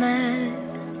mind.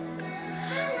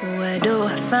 Where do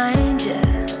I find you?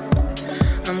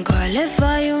 I'm calling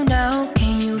for you now,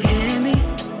 can you hear me?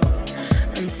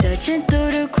 I'm searching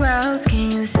through the crowds,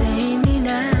 can you see me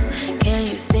now? Can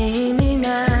you see me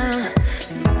now?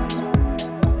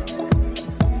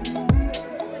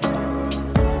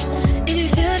 If you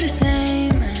feel the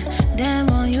same, then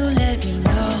won't you let me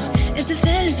know? If the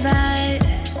feeling's right,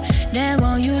 then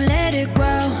won't you let it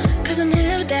grow? Cause I'm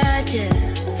here without you.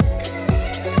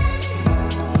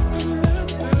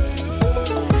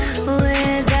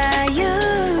 Without you,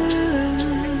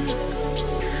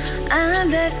 I'm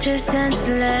left just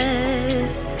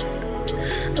senseless.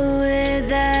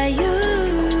 Without you,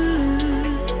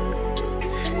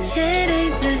 shit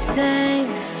ain't the same.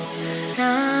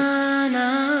 No,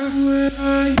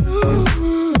 no.